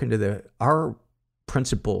to our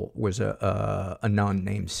principal was a nun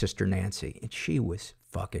named Sister Nancy, and she was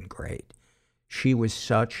fucking great. She was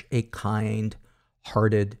such a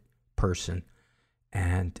kind-hearted person,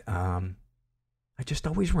 and I just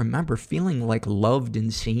always remember feeling like loved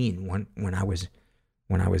and seen when I was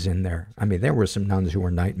in there. I mean, there were some nuns who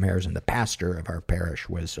were nightmares, and the pastor of our parish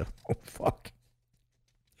was oh fuck.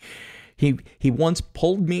 He once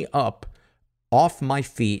pulled me up off my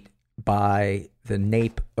feet by the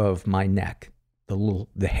nape of my neck.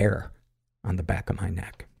 The hair on the back of my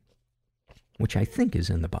neck, which I think is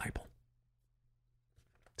in the Bible.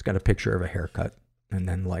 It's got a picture of a haircut and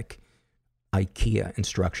then like IKEA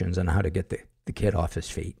instructions on how to get the kid off his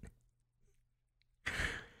feet.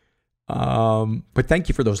 But thank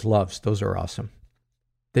you for those loves. Those are awesome.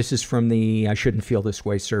 This is from the I Shouldn't Feel This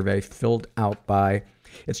Way survey, filled out by,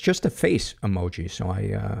 it's just a face emoji, so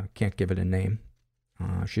I can't give it a name.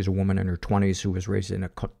 She's a woman in her 20s who was raised in a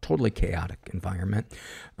totally chaotic environment.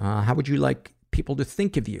 How would you like people to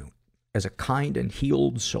think of you? As a kind and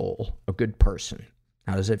healed soul, a good person.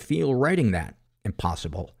 How does it feel writing that?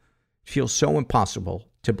 Impossible. It feels so impossible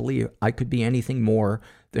to believe I could be anything more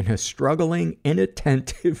than a struggling,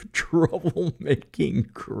 inattentive, trouble-making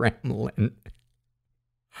gremlin.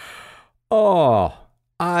 Oh,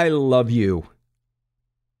 I love you.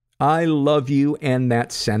 I love you and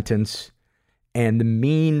that sentence. And the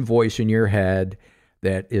mean voice in your head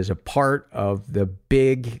that is a part of the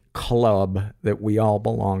big club that we all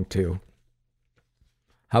belong to.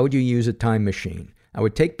 How would you use a time machine? I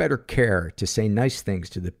would take better care to say nice things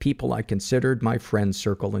to the people I considered my friend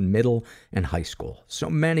circle in middle and high school. So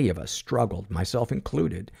many of us struggled, myself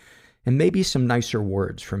included. And maybe some nicer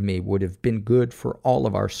words from me would have been good for all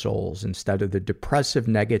of our souls instead of the depressive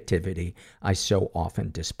negativity I so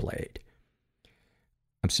often displayed.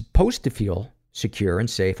 I'm supposed to feel secure and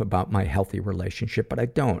safe about my healthy relationship, but I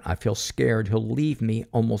don't. I feel scared he'll leave me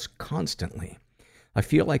almost constantly. I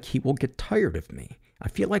feel like he will get tired of me. I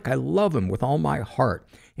feel like I love him with all my heart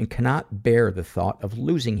and cannot bear the thought of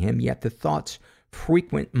losing him, yet the thoughts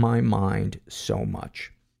frequent my mind so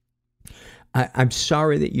much. I'm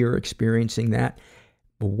sorry that you're experiencing that,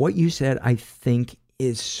 but what you said, I think,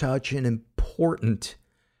 is such an important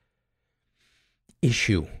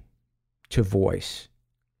issue to voice.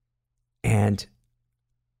 And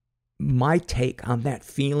my take on that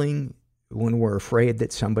feeling when we're afraid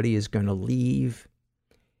that somebody is going to leave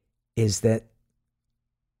is that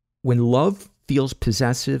when love feels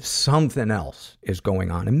possessive, something else is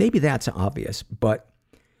going on. And maybe that's obvious, but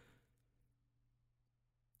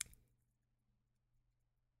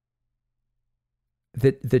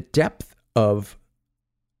the depth of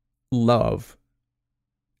love,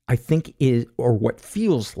 I think, is, or what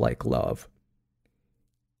feels like love,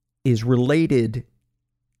 is related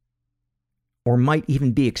or might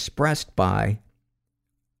even be expressed by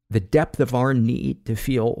the depth of our need to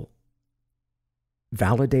feel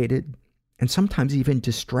validated and sometimes even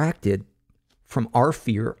distracted from our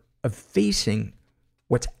fear of facing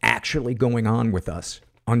what's actually going on with us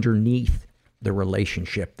underneath the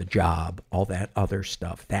relationship, the job, all that other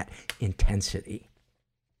stuff, that intensity.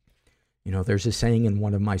 You know, there's a saying in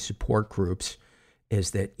one of my support groups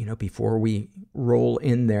is that, you know, before we roll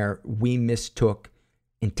in there, we mistook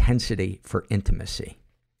intensity for intimacy.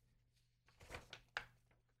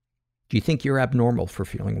 Do you think you're abnormal for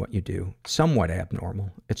feeling what you do? Somewhat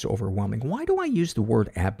abnormal. It's overwhelming. Why do I use the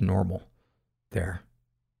word abnormal there?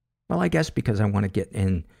 Well, I guess because I want to get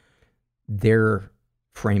in their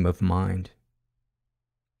frame of mind.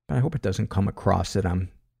 But I hope it doesn't come across that I'm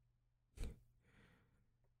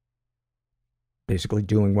basically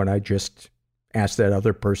doing what I just asked that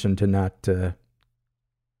other person to not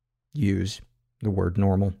use, the word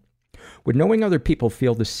normal. Would knowing other people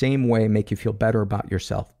feel the same way make you feel better about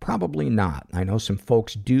yourself? Probably not. I know some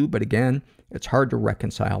folks do, but again, it's hard to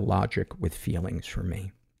reconcile logic with feelings for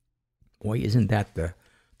me. Boy, isn't that the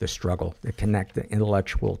struggle, to connect the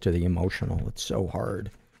intellectual to the emotional. It's so hard.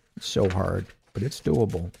 It's so hard, but it's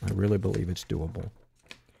doable. I really believe it's doable.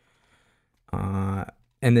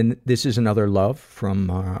 And then this is another love from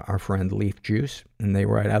our friend Leaf Juice, and they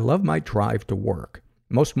write, I love my drive to work.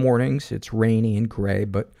 Most mornings it's rainy and gray,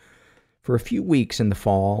 but for a few weeks in the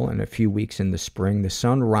fall and a few weeks in the spring, the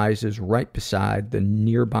sun rises right beside the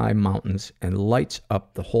nearby mountains and lights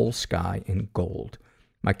up the whole sky in gold.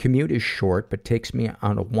 My commute is short, but takes me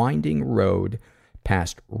on a winding road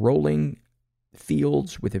past rolling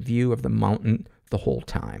fields with a view of the mountain the whole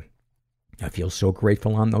time. I feel so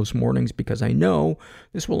grateful on those mornings because I know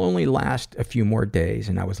this will only last a few more days,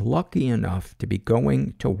 and I was lucky enough to be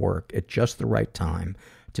going to work at just the right time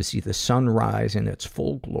to see the sun rise in its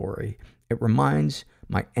full glory. It reminds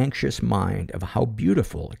my anxious mind of how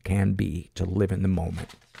beautiful it can be to live in the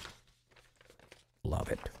moment. Love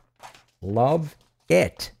it. Love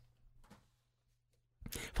it.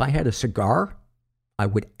 If I had a cigar, I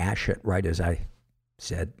would ash it right as I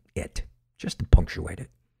said it, just to punctuate it,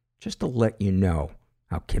 just to let you know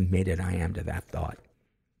how committed I am to that thought.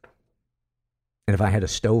 And if I had a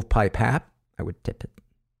stovepipe hat, I would tip it.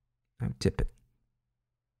 I would tip it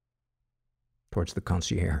towards the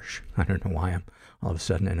concierge. I don't know why I'm all of a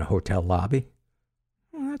sudden in a hotel lobby.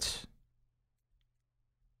 Well, that's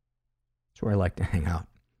where I like to hang out.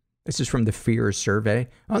 This is from the Fears survey.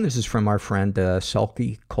 Oh, and this is from our friend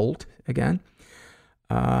Sulky Colt again.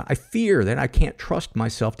 I fear that I can't trust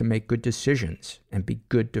myself to make good decisions and be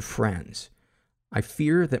good to friends. I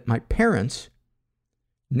fear that my parents,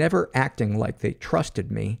 never acting like they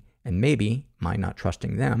trusted me, and maybe my not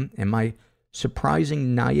trusting them, and my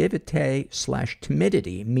surprising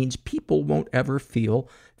naivete/timidity means people won't ever feel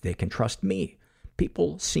they can trust me.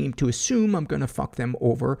 People seem to assume I'm going to fuck them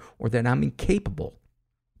over or that I'm incapable.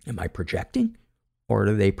 Am I projecting? Or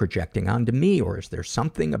are they projecting onto me? Or is there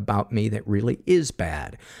something about me that really is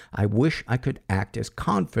bad? I wish I could act as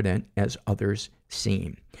confident as others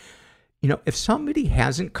seem. You know, if somebody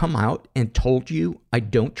hasn't come out and told you, I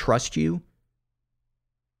don't trust you,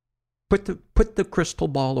 put the crystal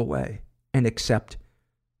ball away and accept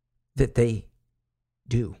that they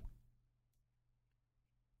do.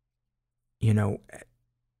 You know,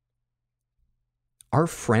 our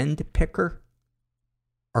friend picker,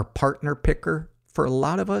 our partner picker, for a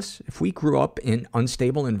lot of us, if we grew up in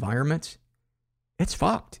unstable environments, it's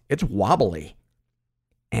fucked. It's wobbly.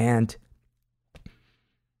 And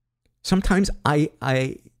sometimes and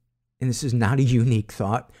this is not a unique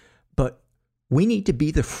thought, but we need to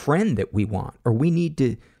be the friend that we want, or we need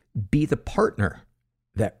to be the partner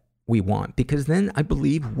that we want, because then I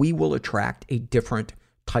believe we will attract a different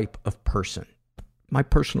type of person. My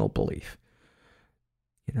personal belief.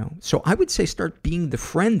 You know, so I would say start being the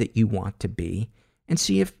friend that you want to be and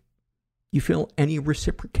see if you feel any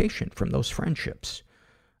reciprocation from those friendships.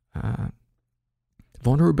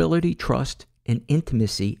 Vulnerability, trust, and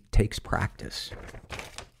intimacy takes practice.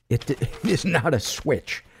 It is not a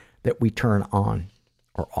switch that we turn on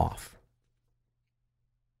or off.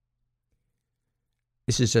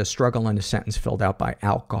 This is a struggle in a sentence filled out by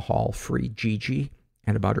alcohol-free Gigi.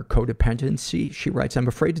 And about her codependency, she writes, I'm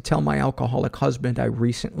afraid to tell my alcoholic husband I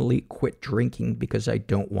recently quit drinking because I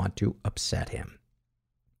don't want to upset him.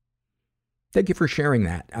 Thank you for sharing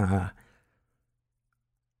that.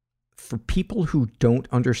 For people who don't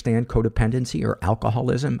understand codependency or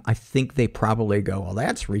alcoholism, I think they probably go, well,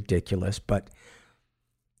 that's ridiculous. But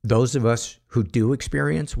those of us who do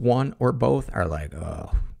experience one or both are like,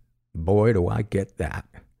 oh, boy, do I get that.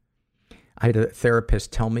 I had a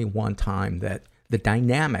therapist tell me one time that the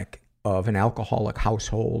dynamic of an alcoholic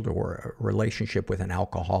household or a relationship with an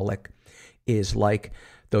alcoholic is like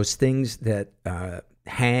those things that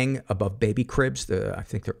hang above baby cribs. I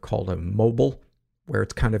think they're called a mobile, where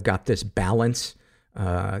it's kind of got this balance.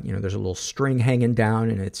 There's a little string hanging down,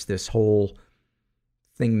 and it's this whole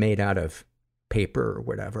thing made out of paper or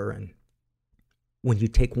whatever. And when you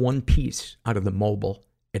take one piece out of the mobile,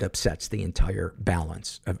 it upsets the entire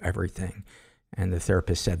balance of everything. And the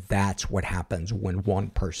therapist said that's what happens when one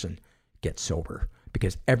person gets sober,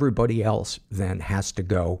 because everybody else then has to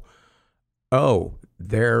go, oh,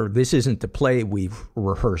 this isn't the play we've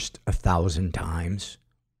rehearsed 1,000 times.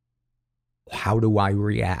 How do I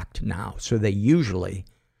react now? So they usually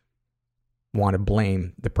want to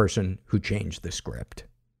blame the person who changed the script,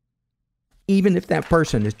 even if that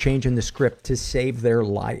person is changing the script to save their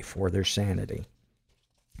life or their sanity.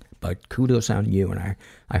 But kudos on you, and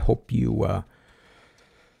I hope you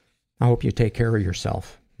take care of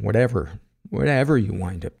yourself, whatever you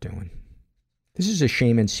wind up doing. This is a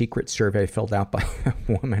shame and secret survey filled out by a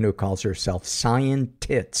woman who calls herself Cyan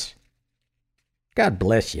Tits. God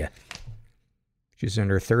bless you. She's in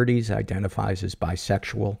her 30s, identifies as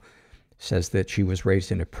bisexual, says that she was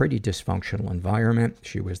raised in a pretty dysfunctional environment.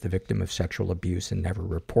 She was the victim of sexual abuse and never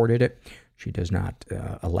reported it. She does not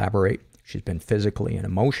elaborate. She's been physically and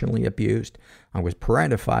emotionally abused. I was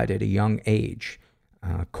parentified at a young age.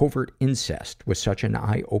 Covert incest was such an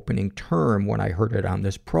eye-opening term when I heard it on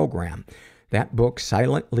this program. That book,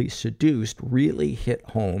 Silently Seduced, really hit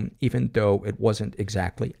home, even though it wasn't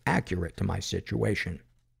exactly accurate to my situation.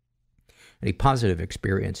 Any positive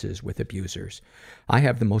experiences with abusers? I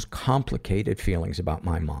have the most complicated feelings about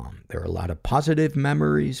my mom. There are a lot of positive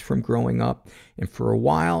memories from growing up, and for a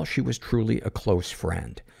while, she was truly a close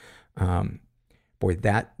friend. Boy,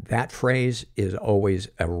 that phrase is always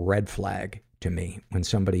a red flag to me when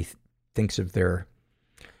somebody thinks of or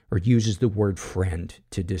uses the word friend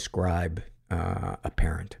to describe a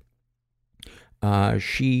parent.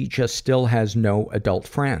 She just still has no adult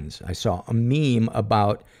friends. I saw a meme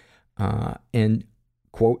about an,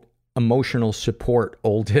 quote, emotional support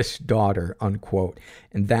oldest daughter, unquote,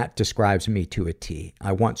 and that describes me to a T.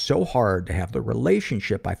 I want so hard to have the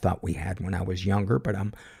relationship I thought we had when I was younger, but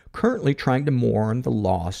I'm currently trying to mourn the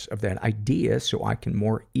loss of that idea so I can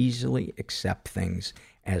more easily accept things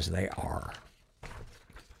as they are.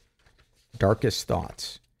 Darkest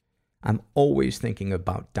thoughts. I'm always thinking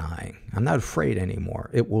about dying. I'm not afraid anymore.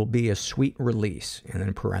 It will be a sweet release. And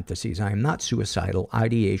in parentheses, I am not suicidal.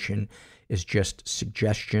 Ideation is just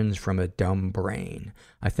suggestions from a dumb brain.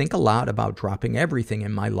 I think a lot about dropping everything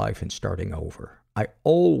in my life and starting over. I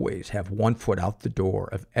always have one foot out the door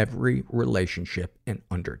of every relationship and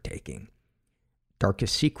undertaking.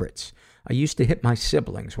 Darkest secrets. I used to hit my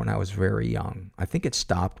siblings when I was very young. I think it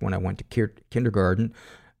stopped when I went to kindergarten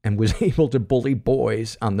and was able to bully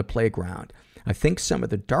boys on the playground. I think some of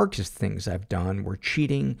the darkest things I've done were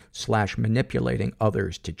cheating/manipulating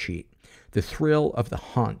others to cheat. The thrill of the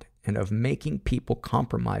hunt and of making people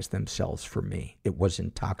compromise themselves for me. It was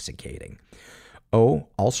intoxicating. Oh,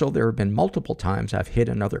 also there have been multiple times I've hit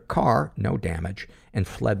another car, no damage, and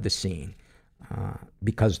fled the scene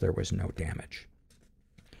because there was no damage.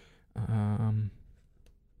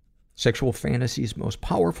 Sexual fantasies most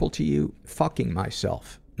powerful to you? Fucking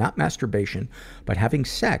myself. Not masturbation, but having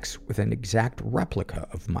sex with an exact replica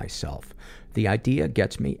of myself. The idea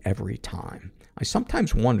gets me every time. I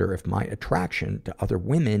sometimes wonder if my attraction to other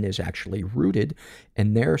women is actually rooted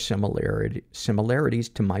in their similarities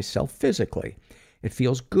to myself physically. It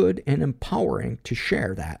feels good and empowering to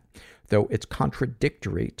share that, though it's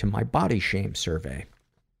contradictory to my body shame survey.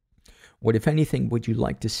 What, if anything, would you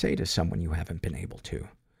like to say to someone you haven't been able to?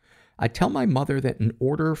 I tell my mother that in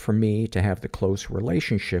order for me to have the close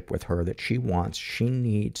relationship with her that she wants, she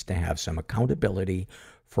needs to have some accountability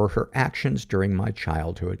for her actions during my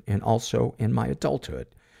childhood and also in my adulthood.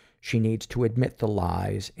 She needs to admit the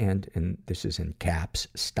lies and this is in caps,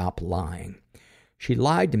 stop lying. She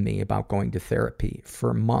lied to me about going to therapy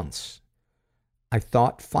for months. I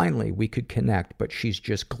thought finally we could connect, but she's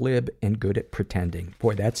just glib and good at pretending.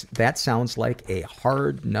 Boy, that sounds like a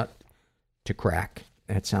hard nut to crack.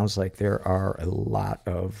 That sounds like there are a lot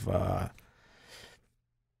of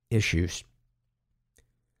issues.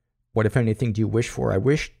 What, if anything, do you wish for? I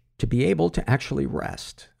wish to be able to actually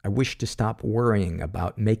rest. I wish to stop worrying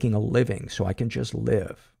about making a living so I can just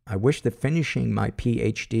live. I wish that finishing my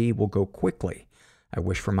PhD will go quickly. I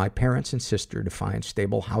wish for my parents and sister to find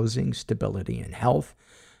stable housing, stability, and health.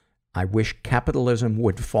 I wish capitalism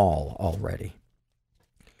would fall already.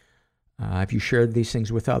 Have you shared these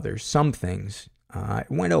things with others? Some things. It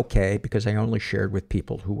went okay because I only shared with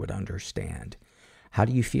people who would understand. How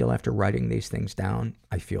do you feel after writing these things down?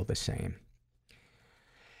 I feel the same.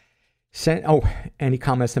 Any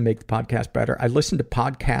comments to make the podcast better? I listened to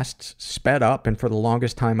podcasts sped up, and for the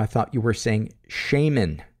longest time I thought you were saying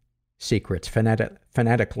shaman secrets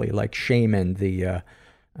phonetically, like shaman, the,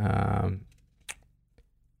 I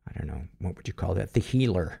don't know, what would you call that? The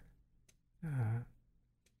healer.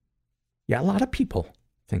 Yeah, a lot of people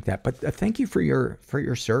think that, but thank you for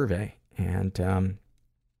your survey. And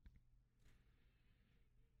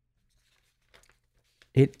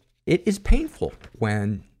it is painful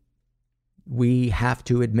when we have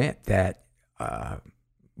to admit that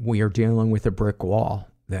we are dealing with a brick wall,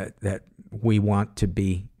 that we want to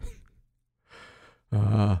be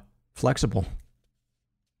flexible,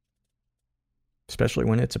 especially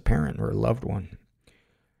when it's a parent or a loved one.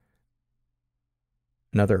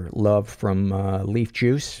 Another love from Leaf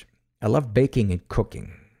Juice. I love baking and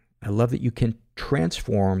cooking. I love that you can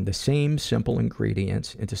transform the same simple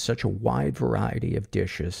ingredients into such a wide variety of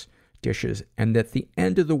dishes, and at the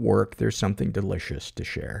end of the work, there's something delicious to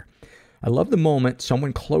share. I love the moment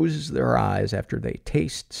someone closes their eyes after they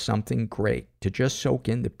taste something great to just soak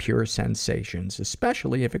in the pure sensations,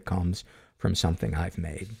 especially if it comes from something I've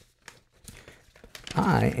made.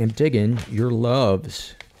 I am digging your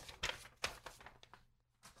loves.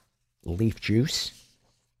 Leaf Juice.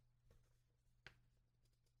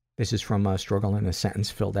 This is from Struggle in a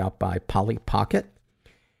Sentence, filled out by Polly Pocket.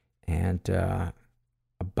 And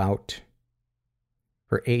about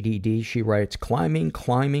her ADD, she writes, climbing,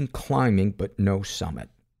 but no summit.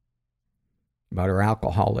 About her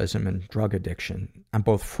alcoholism and drug addiction. I'm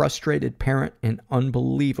both frustrated parent and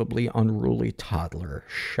unbelievably unruly toddler.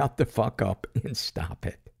 Shut the fuck up and stop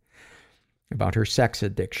it. About her sex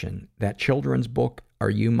addiction. That children's book, Are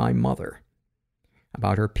You My Mother?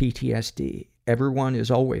 About her PTSD. Everyone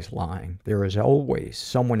is always lying. There is always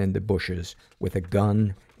someone in the bushes with a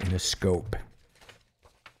gun and a scope.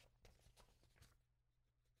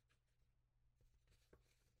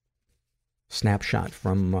 Snapshot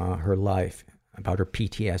from her life about her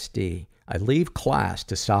PTSD. I leave class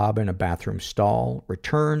to sob in a bathroom stall,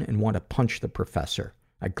 return and want to punch the professor.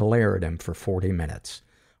 I glare at him for 40 minutes.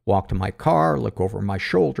 Walk to my car, look over my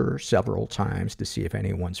shoulder several times to see if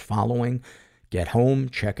anyone's following. Get home,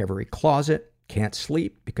 check every closet. Can't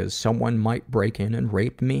sleep because someone might break in and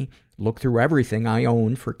rape me. Look through everything I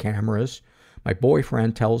own for cameras. My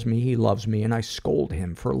boyfriend tells me he loves me and I scold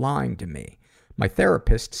him for lying to me. My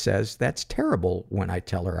therapist says that's terrible when I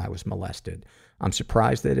tell her I was molested. I'm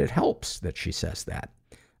surprised that it helps that she says that.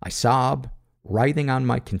 I sob, writhing on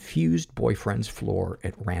my confused boyfriend's floor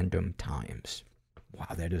at random times.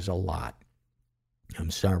 Wow, that is a lot. I'm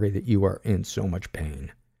sorry that you are in so much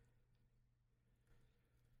pain.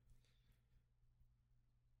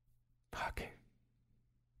 Fuck.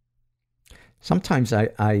 Sometimes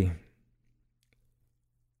I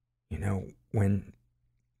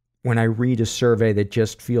when I read a survey that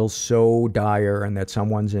just feels so dire and that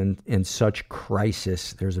someone's in such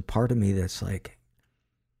crisis, there's a part of me that's like,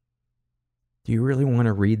 do you really want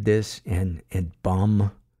to read this and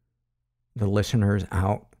bum the listeners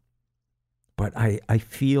out? But I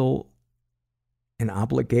feel an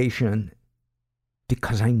obligation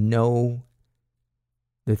because I know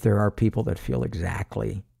that there are people that feel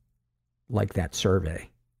exactly like that survey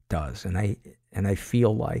does. And I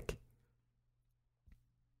feel like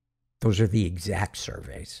those are the exact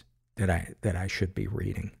surveys that I should be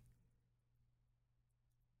reading.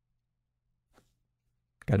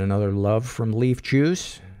 Got another love from Leaf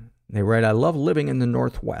Juice. They write, I love living in the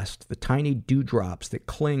Northwest, the tiny dewdrops that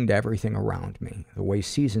cling to everything around me, the way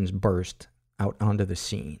seasons burst out onto the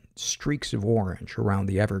scene, streaks of orange around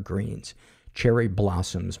the evergreens, cherry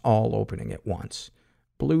blossoms all opening at once,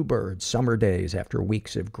 bluebirds, summer days after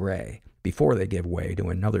weeks of gray, before they give way to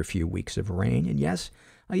another few weeks of rain, and yes,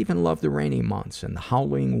 I even love the rainy months and the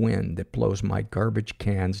howling wind that blows my garbage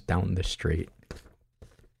cans down the street.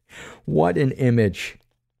 What an image.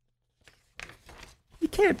 You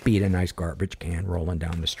can't beat a nice garbage can rolling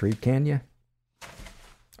down the street, can you?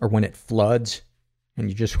 Or when it floods and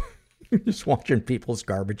you're just watching people's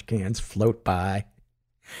garbage cans float by.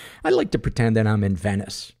 I like to pretend that I'm in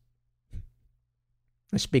Venice.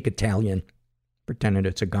 I speak Italian, pretending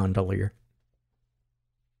it's a gondolier.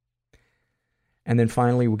 And then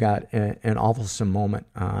finally we got an awfulsome moment.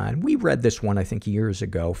 And we read this one, I think, years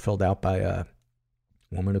ago, filled out by a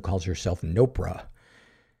woman who calls herself Nopra.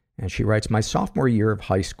 And she writes, my sophomore year of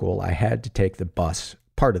high school, I had to take the bus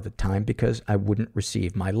part of the time because I wouldn't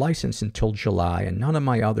receive my license until July, and none of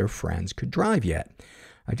my other friends could drive yet.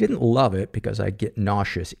 I didn't love it because I get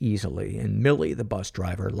nauseous easily, and Millie, the bus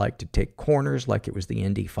driver, liked to take corners like it was the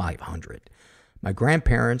Indy 500. My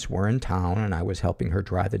grandparents were in town, and I was helping her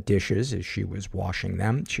dry the dishes as she was washing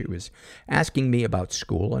them. She was asking me about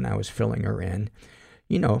school, and I was filling her in.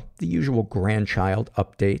 You know, the usual grandchild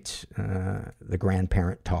updates, the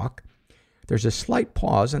grandparent talk. There's a slight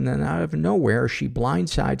pause, and then out of nowhere, she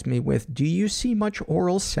blindsides me with, do you see much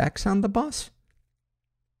oral sex on the bus?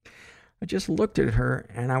 I just looked at her,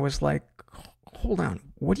 and I was like, hold on,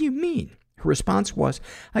 what do you mean? Her response was,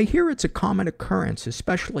 I hear it's a common occurrence,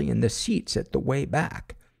 especially in the seats at the way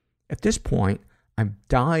back. At this point, I'm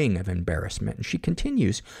dying of embarrassment, and she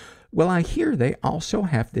continues, well, I hear they also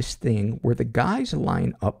have this thing where the guys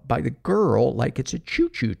line up by the girl like it's a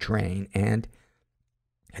choo-choo train, and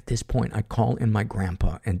at this point, I call in my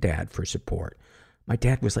grandpa and dad for support. My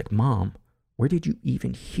dad was like, Mom, where did you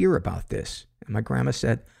even hear about this? And my grandma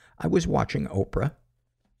said, I was watching Oprah.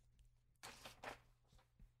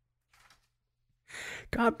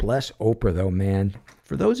 God bless Oprah, though, man.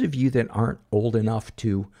 For those of you that aren't old enough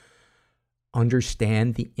to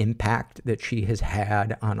understand the impact that she has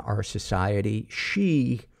had on our society,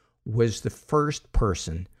 she was the first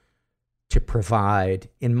person to provide,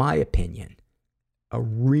 in my opinion, a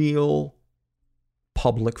real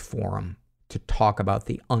public forum to talk about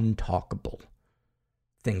the untalkable.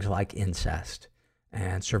 Things like incest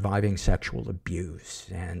and surviving sexual abuse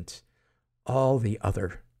and all the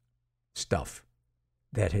other stuff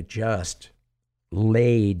that had just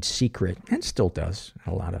laid secret, and still does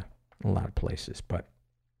in a lot of places. But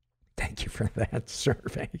thank you for that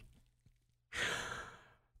survey.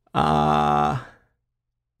 What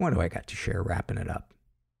do I got to share wrapping it up?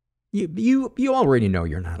 You already know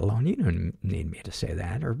you're not alone. You don't need me to say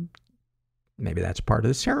that, or maybe that's part of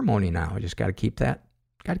the ceremony now. I just got to keep that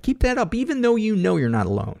up, even though you know you're not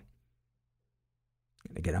alone.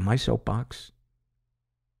 I'm gonna get on my soapbox,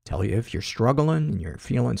 tell you if you're struggling and you're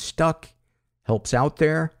feeling stuck, help's out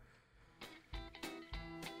there.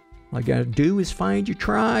 All you gotta do is find your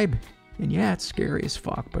tribe, and yeah, it's scary as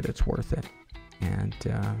fuck, but it's worth it. And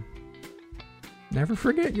never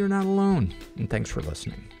forget you're not alone. And thanks for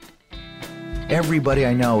listening. Everybody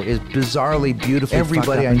I know is bizarrely beautifully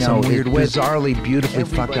Everybody fucked up I in know some weird is way. bizarrely beautifully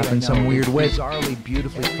Everybody fucked up I in know some weird is way. Bizarrely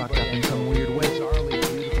beautifully fucked up in some weird way.